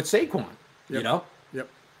happened with Saquon, Yep. Yep.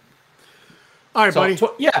 All right, buddy.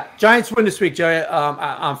 Giants win this week, Jerry.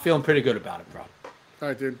 I'm feeling pretty good about it, bro. All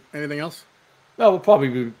right, dude. Anything else? Well, we'll probably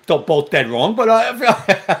be both dead wrong, but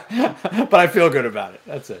I feel good about it.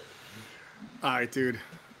 That's it. All right, dude.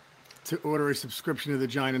 To order a subscription to the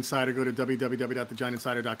Giant Insider, go to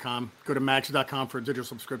www.thegiantinsider.com. Go to Max.com for a digital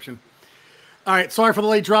subscription. All right, sorry for the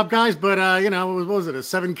late drop, guys, but, what was it? A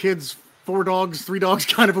 7 kids, 4 dogs, 3 dogs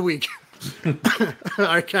kind of a week. All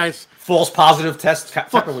right, guys. False positive test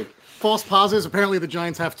type of week. False positives. Apparently, the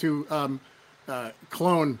Giants have to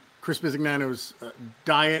clone Chris Bizignano's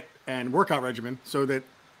diet and workout regimen so that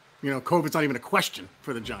COVID's not even a question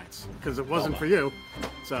for the Giants because it wasn't for you.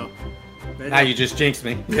 So now you just jinxed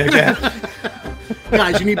me. Yeah.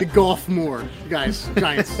 Guys, you need to golf more. You guys,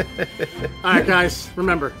 Giants. All right, guys,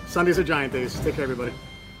 remember, Sundays are Giant days. Take care, everybody.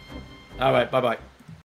 All right, bye-bye.